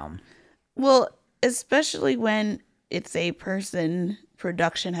spirit realm. Well, especially when it's a person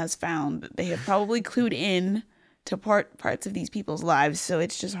production has found that they have probably clued in to parts of these people's lives, so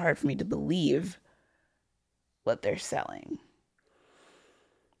it's just hard for me to believe what they're selling.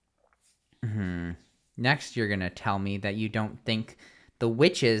 Mm-hmm. Next, you're gonna tell me that you don't think the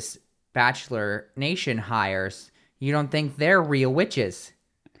witches Bachelor Nation hires, you don't think they're real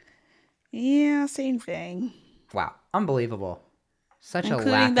Yeah, same thing. Wow, unbelievable. Such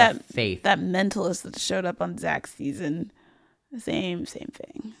Including a lack of faith. That mentalist that showed up on Zach's season. Same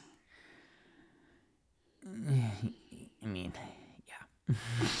thing. I mean, yeah.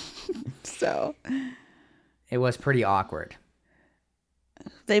 So it was pretty awkward.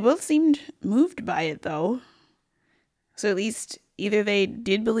 They both seemed moved by it, though. So at least either they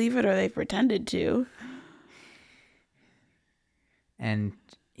did believe it or they pretended to. And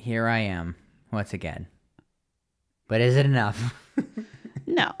here I am, once again. But is it enough?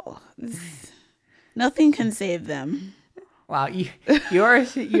 No. Nothing can save them. Wow, you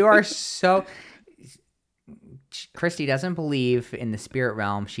are so... Christy doesn't believe in the spirit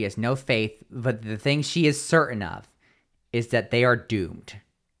realm. She has no faith, but the thing she is certain of is that they are doomed.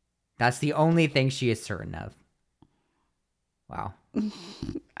 That's the only thing she is certain of. Wow.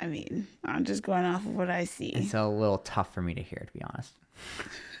 I mean, I'm just going off of what I see. It's a little tough for me to hear, to be honest.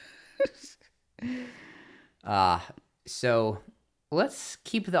 So let's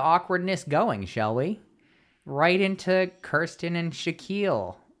keep the awkwardness going, shall we? right into Kirsten and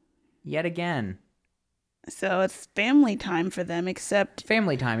Shaquille yet again. So it's family time for them, except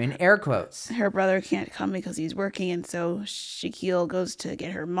Family time in air quotes. her brother can't come because he's working, and so Shaquille goes to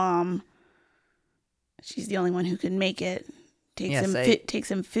get her mom. She's the only one who can make it.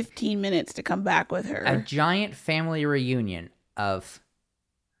 Takes him 15 minutes to come back with her. A giant family reunion of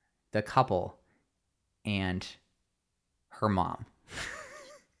the couple and her mom.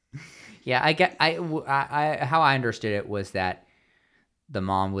 Yeah, how I understood it was that the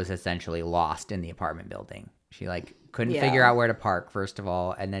mom was essentially lost in the apartment building. She like couldn't figure out where to park, first of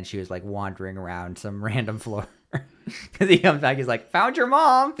all, and then she was like wandering around some random floor. Because he comes back, he's like, "Found your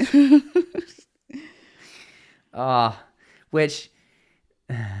mom." Which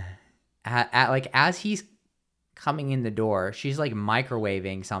like as he's coming in the door, she's like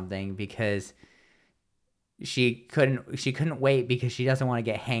microwaving something because she couldn't wait because she doesn't want to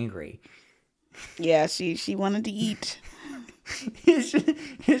get hangry. Yeah, she wanted to eat. It's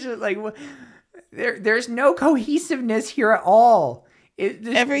just like there's no cohesiveness here at all.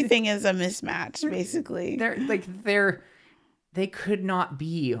 Everything is a mismatch, basically. They could not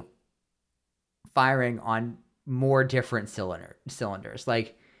be firing on more different cylinders.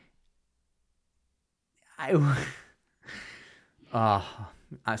 Like I'm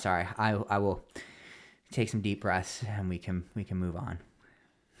sorry. I will take some deep breaths and we can move on.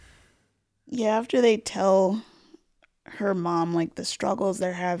 Yeah, after they tell her mom like the struggles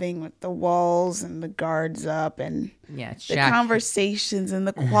they're having with the walls and the guards up and the conversations and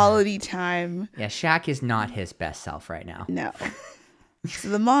the quality time. Yeah, Shaq is not his best self right now. No. So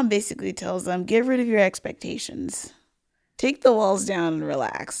the mom basically tells them, get rid of your expectations. Take the walls down and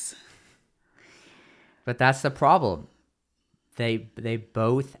relax. But that's the problem. They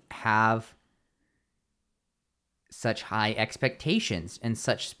both have such high expectations and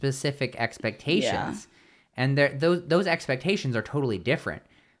such specific expectations. Yeah. And those expectations are totally different.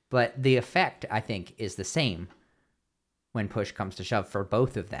 But the effect, I think, is the same when push comes to shove for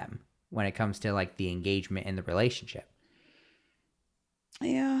both of them when it comes to like the engagement in the relationship.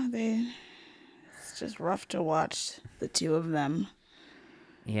 Yeah, it's just rough to watch the two of them.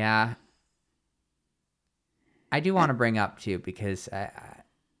 Yeah. I do want to bring up too, because one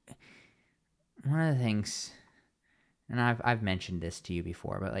of the things, and I've mentioned this to you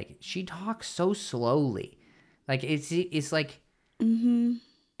before, but like she talks so slowly, like it's like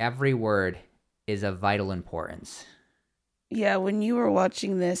every word is of vital importance. Yeah, when you were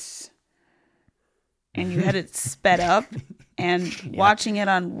watching this and you had it sped up, and watching it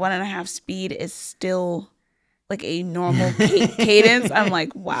on 1.5 speed is still like a normal cadence, I'm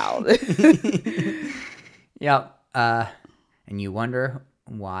like, wow. Yep. And you wonder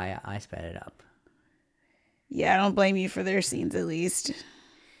why I sped it up. Yeah, I don't blame you for their scenes, at least.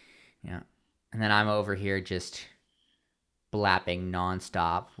 Yeah. And then I'm over here just blapping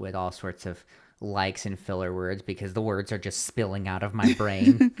nonstop with all sorts of likes and filler words because the words are just spilling out of my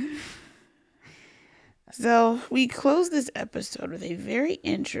brain. So we close this episode with a very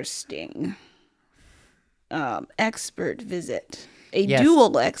interesting expert visit.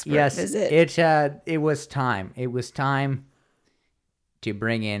 Dual expert visit. It was time. It was time to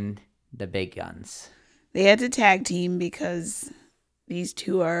bring in the big guns. They had to tag team because these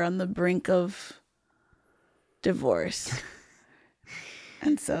two are on the brink of divorce.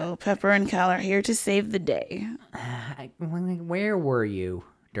 And so Pepper and Cal are here to save the day. Where were you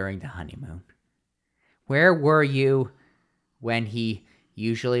during the honeymoon? Where were you when he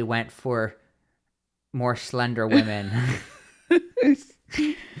usually went for more slender women?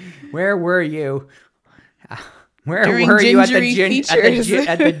 Where were you? Where during were you at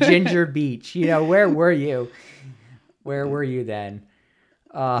the Ginger Beach? You know, where were you? Where were you then?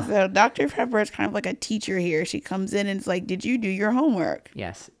 So Dr. Pepper is kind of like a teacher here. She comes in and it's like, did you do your homework?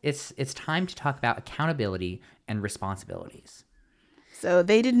 Yes. It's time to talk about accountability and responsibilities. So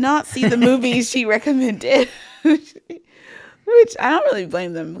they did not see the movies she recommended, which I don't really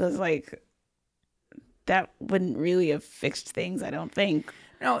blame them because like that wouldn't really have fixed things, I don't think.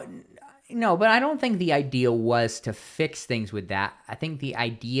 No, but I don't think the idea was to fix things with that. I think the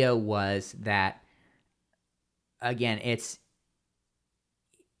idea was that, again, it's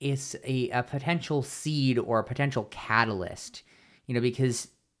a potential seed or a potential catalyst, because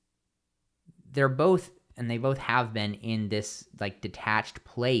they both have been in this like detached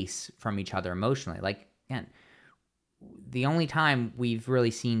place from each other emotionally. Like, again, the only time we've really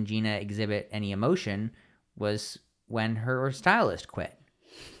seen Gina exhibit any emotion was when her stylist quit.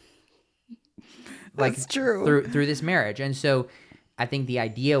 That's true. Through this marriage. And so I think the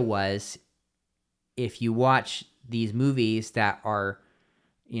idea was if you watch these movies that are,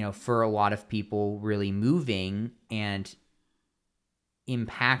 for a lot of people, really moving and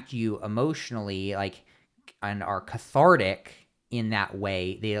impact you emotionally, like, and are cathartic in that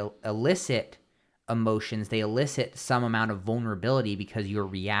way. They elicit emotions, they elicit some amount of vulnerability because you're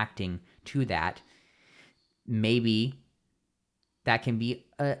reacting to that. Maybe that can be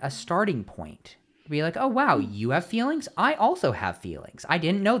a starting point. Be like, oh, wow, you have feelings? I also have feelings. I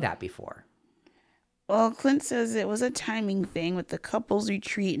didn't know that before. Well, Clint says it was a timing thing with the couples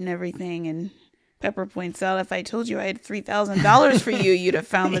retreat and everything, and Pepper points out, if I told you I had $3,000 for you, you'd have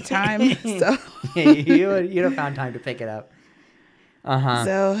found the time. So, you'd have found time to pick it up.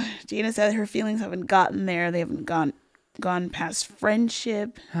 So Gina said her feelings haven't gotten there. They haven't gone past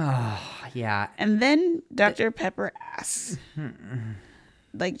friendship. Yeah. And then Dr. Pepper asks,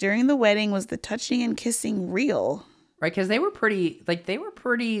 like, during the wedding, was the touching and kissing real? Right, because they were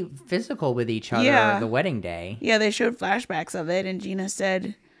pretty physical with each other the wedding day. Yeah, they showed flashbacks of it, and Gina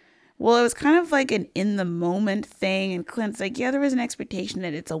said, well, it was kind of like an in-the-moment thing, and Clint's like, yeah, there was an expectation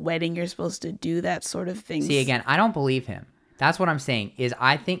that it's a wedding, you're supposed to do that sort of thing. See, again, I don't believe him. That's what I'm saying, is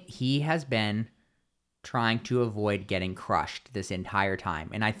I think he has been trying to avoid getting crushed this entire time.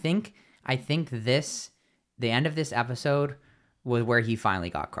 And I think the end of this episode was where he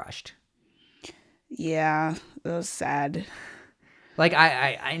finally got crushed. Yeah, that was sad. Like,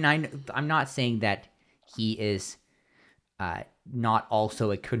 I'm not saying that he is not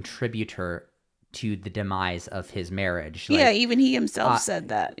also a contributor to the demise of his marriage. Yeah, like, even he himself said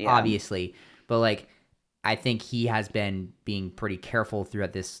that. Yeah. Obviously. But, like, I think he has been being pretty careful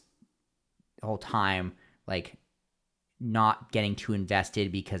throughout this whole time, like, not getting too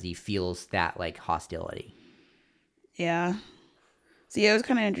invested because he feels that, like, hostility. Yeah. So, yeah, it was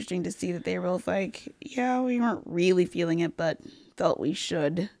kind of interesting to see that they were both like, yeah, we weren't really feeling it, but felt we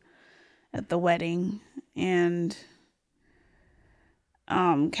should at the wedding. And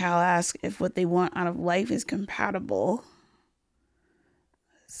Cal asked if what they want out of life is compatible.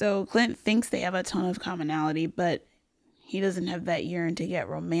 So Clint thinks they have a ton of commonality, but he doesn't have that yearn to get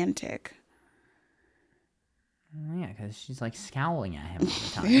romantic. Yeah, because she's, like, scowling at him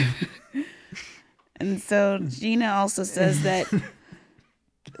all the time. And so Gina also says that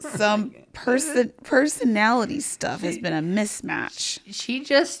some personality stuff has been a mismatch. She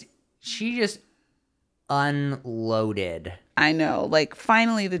just unloaded. I know, like,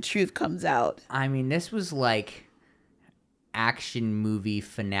 finally the truth comes out. I mean, this was like action movie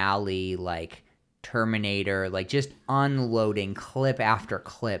finale, like Terminator, like, just unloading clip after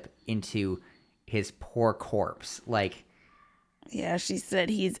clip into his poor corpse. Like, yeah, she said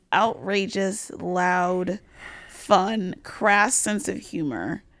he's outrageous, loud, fun, crass sense of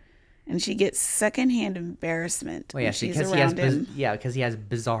humor, and she gets secondhand embarrassment when she's around him. Because he has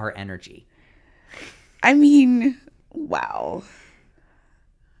bizarre energy. I mean, wow.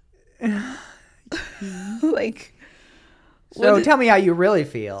 Like, so tell me how you really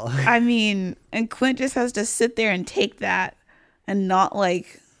feel. I mean, and Clint just has to sit there and take that and not,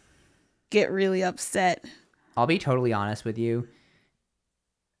 like, get really upset. I'll be totally honest with you.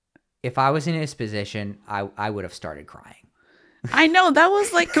 If I was in his position, I would have started crying. I know, that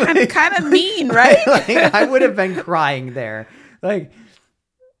was, like, kind of mean, right? Like, I would have been crying there. Like,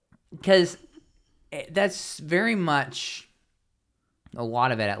 because that's very much, a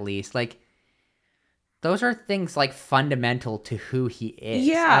lot of it at least, like, those are things, like, fundamental to who he is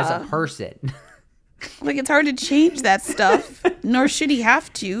as a person. Like, it's hard to change that stuff, nor should he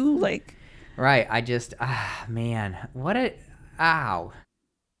have to, like. Right, I just, man, ow.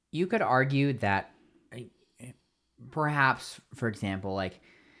 You could argue that perhaps, for example, like,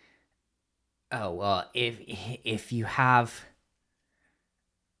 oh, well, if you have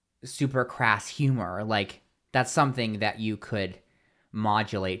super crass humor, like, that's something that you could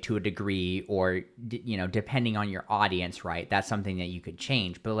modulate to a degree, or, depending on your audience, right? That's something that you could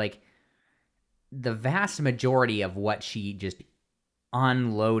change. But, like, the vast majority of what she just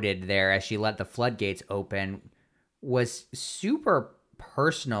unloaded there as she let the floodgates open was super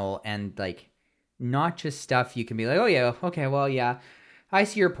personal, and, like, not just stuff you can be like, oh yeah, okay, well, yeah, I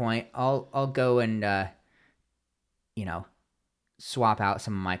see your point. I'll go and swap out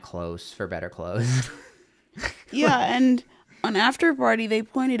some of my clothes for better clothes. Yeah, and on After Party they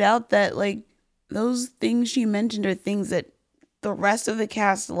pointed out that, like, those things she mentioned are things that the rest of the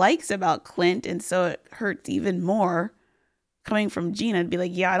cast likes about Clint, and so it hurts even more coming from Gina to be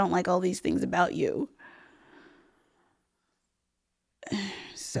like, yeah, I don't like all these things about you.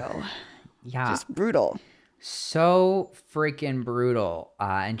 So, yeah, just brutal. So freaking brutal.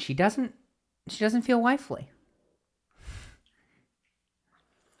 And she doesn't feel wifely.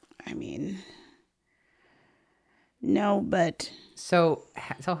 I mean, No, but So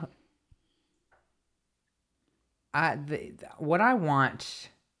what I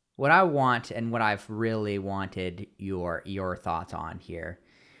want, and what I've really wanted your thoughts on here,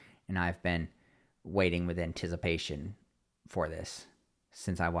 and I've been waiting with anticipation for this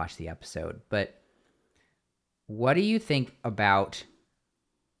since I watched the episode. But what do you think about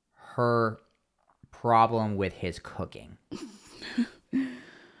her problem with his cooking?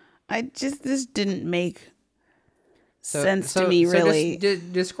 this didn't make So sense to so me, so just really.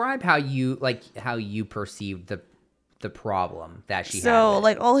 describe how you perceived the problem that she had So, with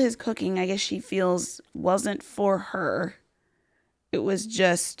like, it all his cooking, I guess she feels wasn't for her. It was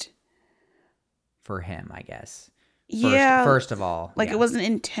just, for him, I guess. yeah, First of all, like it yeah. wasn't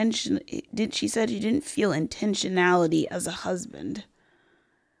intention. She said she didn't feel intentionality as a husband,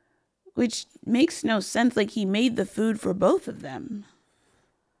 which makes no sense. Like, he made the food for both of them.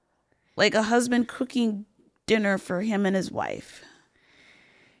 Like a husband cooking dinner for him and his wife.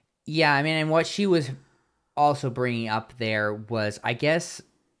 Yeah, I mean, and what she was also bringing up there was, I guess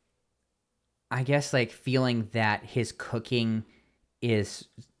like feeling that his cooking is,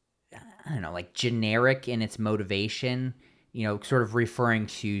 I don't know, like generic in its motivation, sort of referring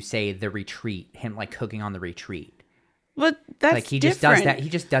to, say, the retreat, him like cooking on the retreat. But Like that's he just does different. that. He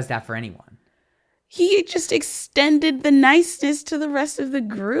just does that for anyone. He just extended the niceness to the rest of the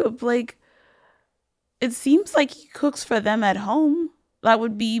group. Like, it seems like he cooks for them at home. That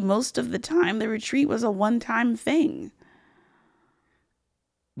would be most of the time. The retreat was a one-time thing.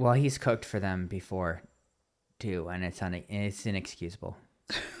 Well, he's cooked for them before too, and it's inexcusable.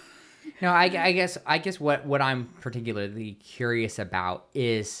 No, I guess what I'm particularly curious about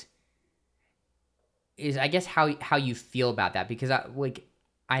is I guess how you feel about that, because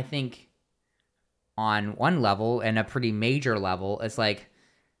I think on one level, and a pretty major level, it's like,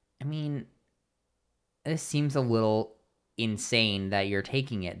 I mean, this seems a little insane that you're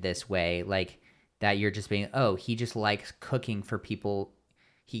taking it this way, like that you're just being, oh, he just likes cooking for people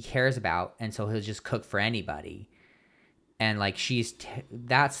he cares about, and so he'll just cook for anybody. And like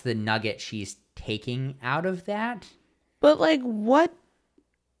that's the nugget she's taking out of that. But like what,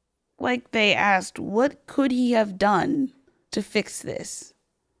 like they asked, what could he have done to fix this?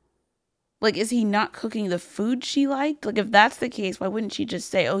 Like, is he not cooking the food she liked? Like, if that's the case, why wouldn't she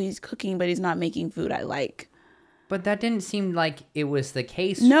just say, oh, he's cooking, but he's not making food I like? But that didn't seem like it was the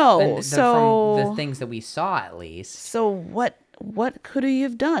case, No. from the things that we saw, at least. So what could he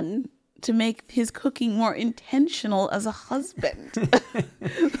have done to make his cooking more intentional as a husband?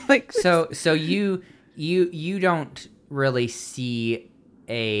 Like, So you don't really see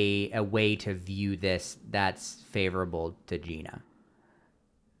a way to view this that's favorable to Gina.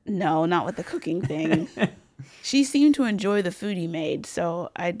 no, not with the cooking thing. She seemed to enjoy the food he made, so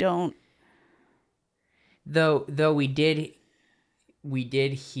I don't. Though we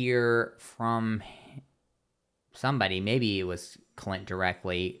did hear from somebody, maybe it was Clint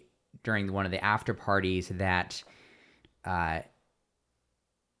directly, during one of the after parties, that uh,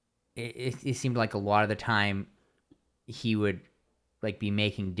 it seemed like a lot of the time he would like be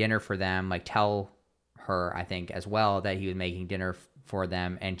making dinner for them, like tell her, I think, as well, that he was making dinner for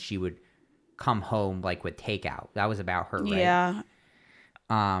them, and she would come home like with takeout. That was about her, right? Yeah,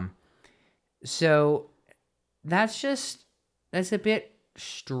 Um, so that's a bit yeah,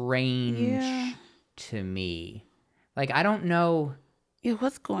 strange to me. Like, I don't know. yeah.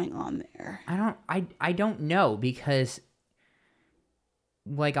 What's going on there? I don't know, because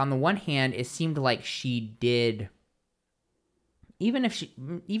like on the one hand, it seemed like she did, even if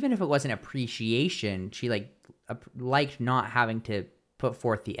it wasn't appreciation, she liked not having to put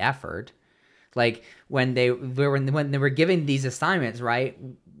forth the effort. Like when they were giving these assignments, right?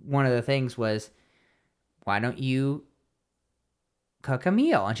 One of the things was, why don't you cook a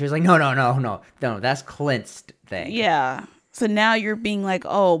meal? And she was like, no, that's Clint's thing. Yeah. So now you're being like,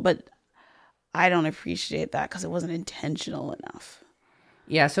 oh, but I don't appreciate that because it wasn't intentional enough.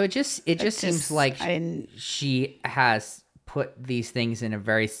 Yeah, so it just seems like I didn't. she has put these things in a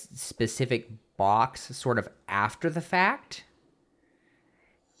very specific box, sort of after the fact,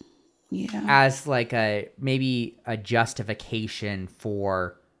 Yeah. as like maybe a justification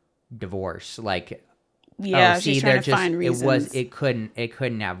for divorce. Like, oh, Yeah. see, She's trying they're to just find it was reasons. it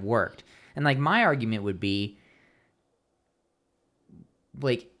couldn't have worked. And like my argument would be,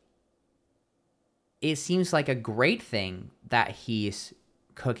 like, it seems like a great thing that he's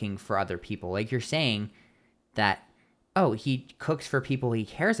cooking for other people. Like, you're saying that, oh, he cooks for people he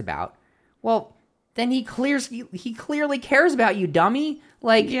cares about. Well, then he clearly cares about you, dummy.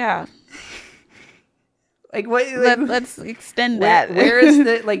 Like, Yeah. Like what? Let's extend that. Where is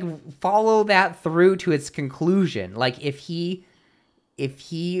the like follow that through to its conclusion? Like if he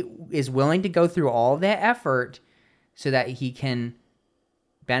is willing to go through all that effort so that he can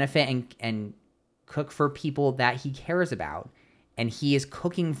benefit and cook for people that he cares about, and he is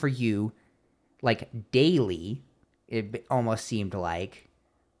cooking for you like daily, it almost seemed like,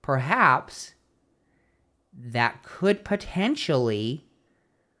 perhaps that could potentially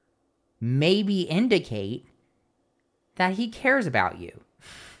maybe indicate that he cares about you.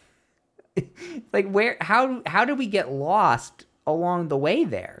 Like how do we get lost along the way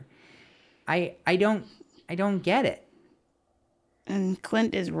there? I don't get it. And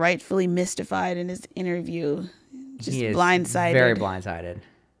Clint is rightfully mystified in his interview, just He is blindsided. very blindsided.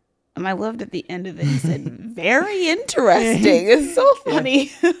 And I loved at the end of it, he said, "Very interesting." It's so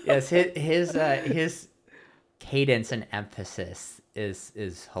funny. Yes, his cadence and emphasis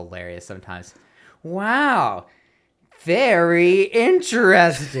is hilarious sometimes. Wow, very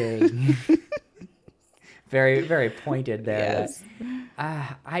interesting. Very, very pointed there. Yes.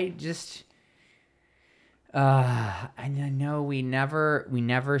 I know we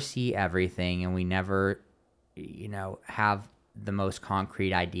never see everything, and we never, have the most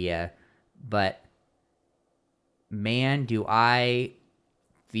concrete idea, but man, do I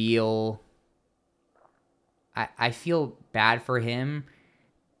feel I feel bad for him,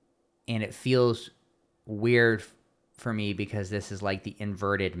 and it feels weird for me because this is like the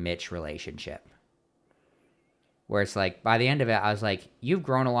inverted Mitch relationship. Where it's like, by the end of it, I was like, you've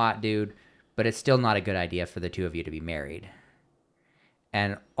grown a lot, dude, but it's still not a good idea for the two of you to be married.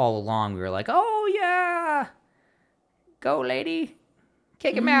 And all along, we were like, oh, yeah, go, lady,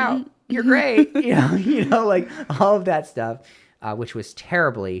 kick him out. You're great. Like all of that stuff, which was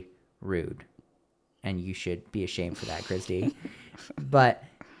terribly rude. And you should be ashamed for that, Christy. But,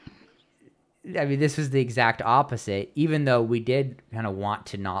 I mean, this was the exact opposite, even though we did kind of want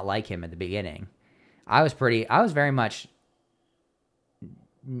to not like him at the beginning. I was very much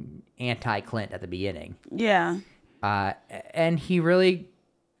anti-Clint at the beginning. Yeah. And he really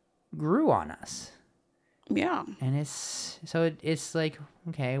grew on us. Yeah. And it's like,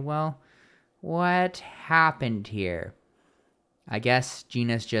 okay, well, what happened here? I guess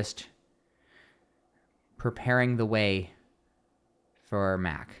Gina's just preparing the way for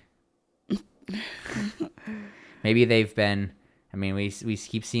Mac. Maybe they've been, I mean, we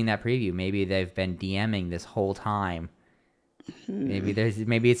keep seeing that preview. Maybe they've been DMing this whole time. Maybe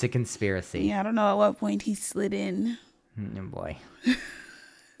it's a conspiracy. Yeah, I don't know at what point he slid in. Oh boy.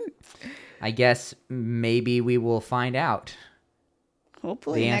 I guess maybe we will find out.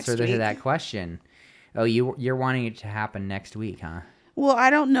 Hopefully the next answer week. to that question. Oh, you're wanting it to happen next week, huh? Well, I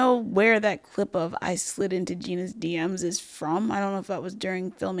don't know where that clip of I slid into Gina's DMs is from. I don't know if that was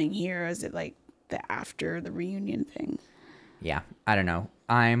during filming here or is it like the after the reunion thing. Yeah, I don't know.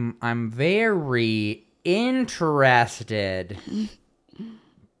 I'm very interested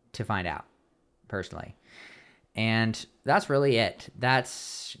to find out, personally. And that's really it.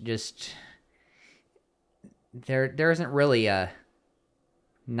 That's just there isn't really a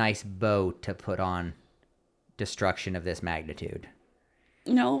nice bow to put on destruction of this magnitude.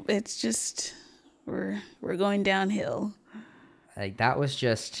 No, it's just we're going downhill. Like that was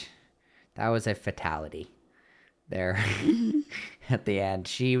a fatality there at the end.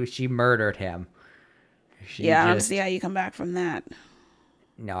 She murdered him. I don't see how you come back from that.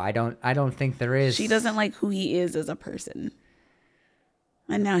 No, I don't think there is. She doesn't like who he is as a person.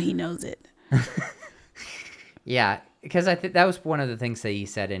 And now he knows it. Yeah, because I think that was one of the things that he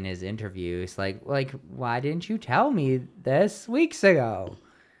said in his interview. It's like, why didn't you tell me this weeks ago?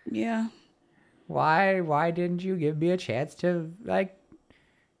 Yeah. Why didn't you give me a chance to like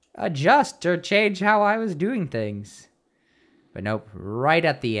adjust or change how I was doing things? But nope, right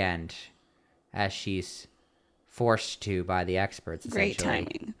at the end, as she's forced to by the experts, essentially. Great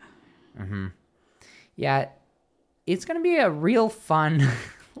timing. Mm-hmm. Yeah, it's gonna be a real fun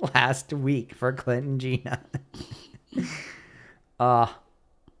last week for Clint and Gina.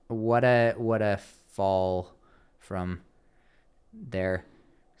 What a fall from their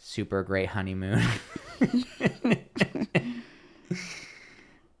super great honeymoon.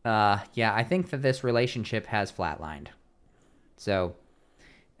 Yeah, I think that this relationship has flatlined. So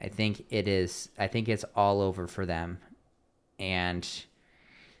I think it's all over for them. And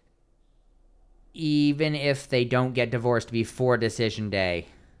even if they don't get divorced before decision day,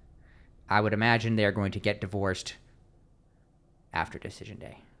 I would imagine they're going to get divorced after decision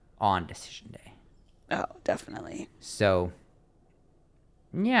day, on decision day. Oh, definitely. So,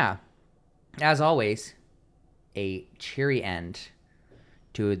 yeah, as always, a cheery end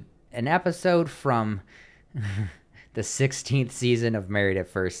to an episode from the 16th season of Married at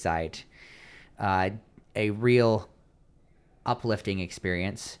First Sight. A real uplifting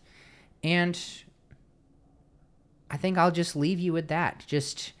experience. And I think I'll just leave you with that.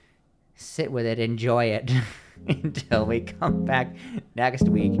 Just sit with it, enjoy it until we come back next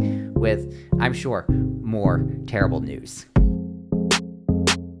week with, I'm sure, more terrible news.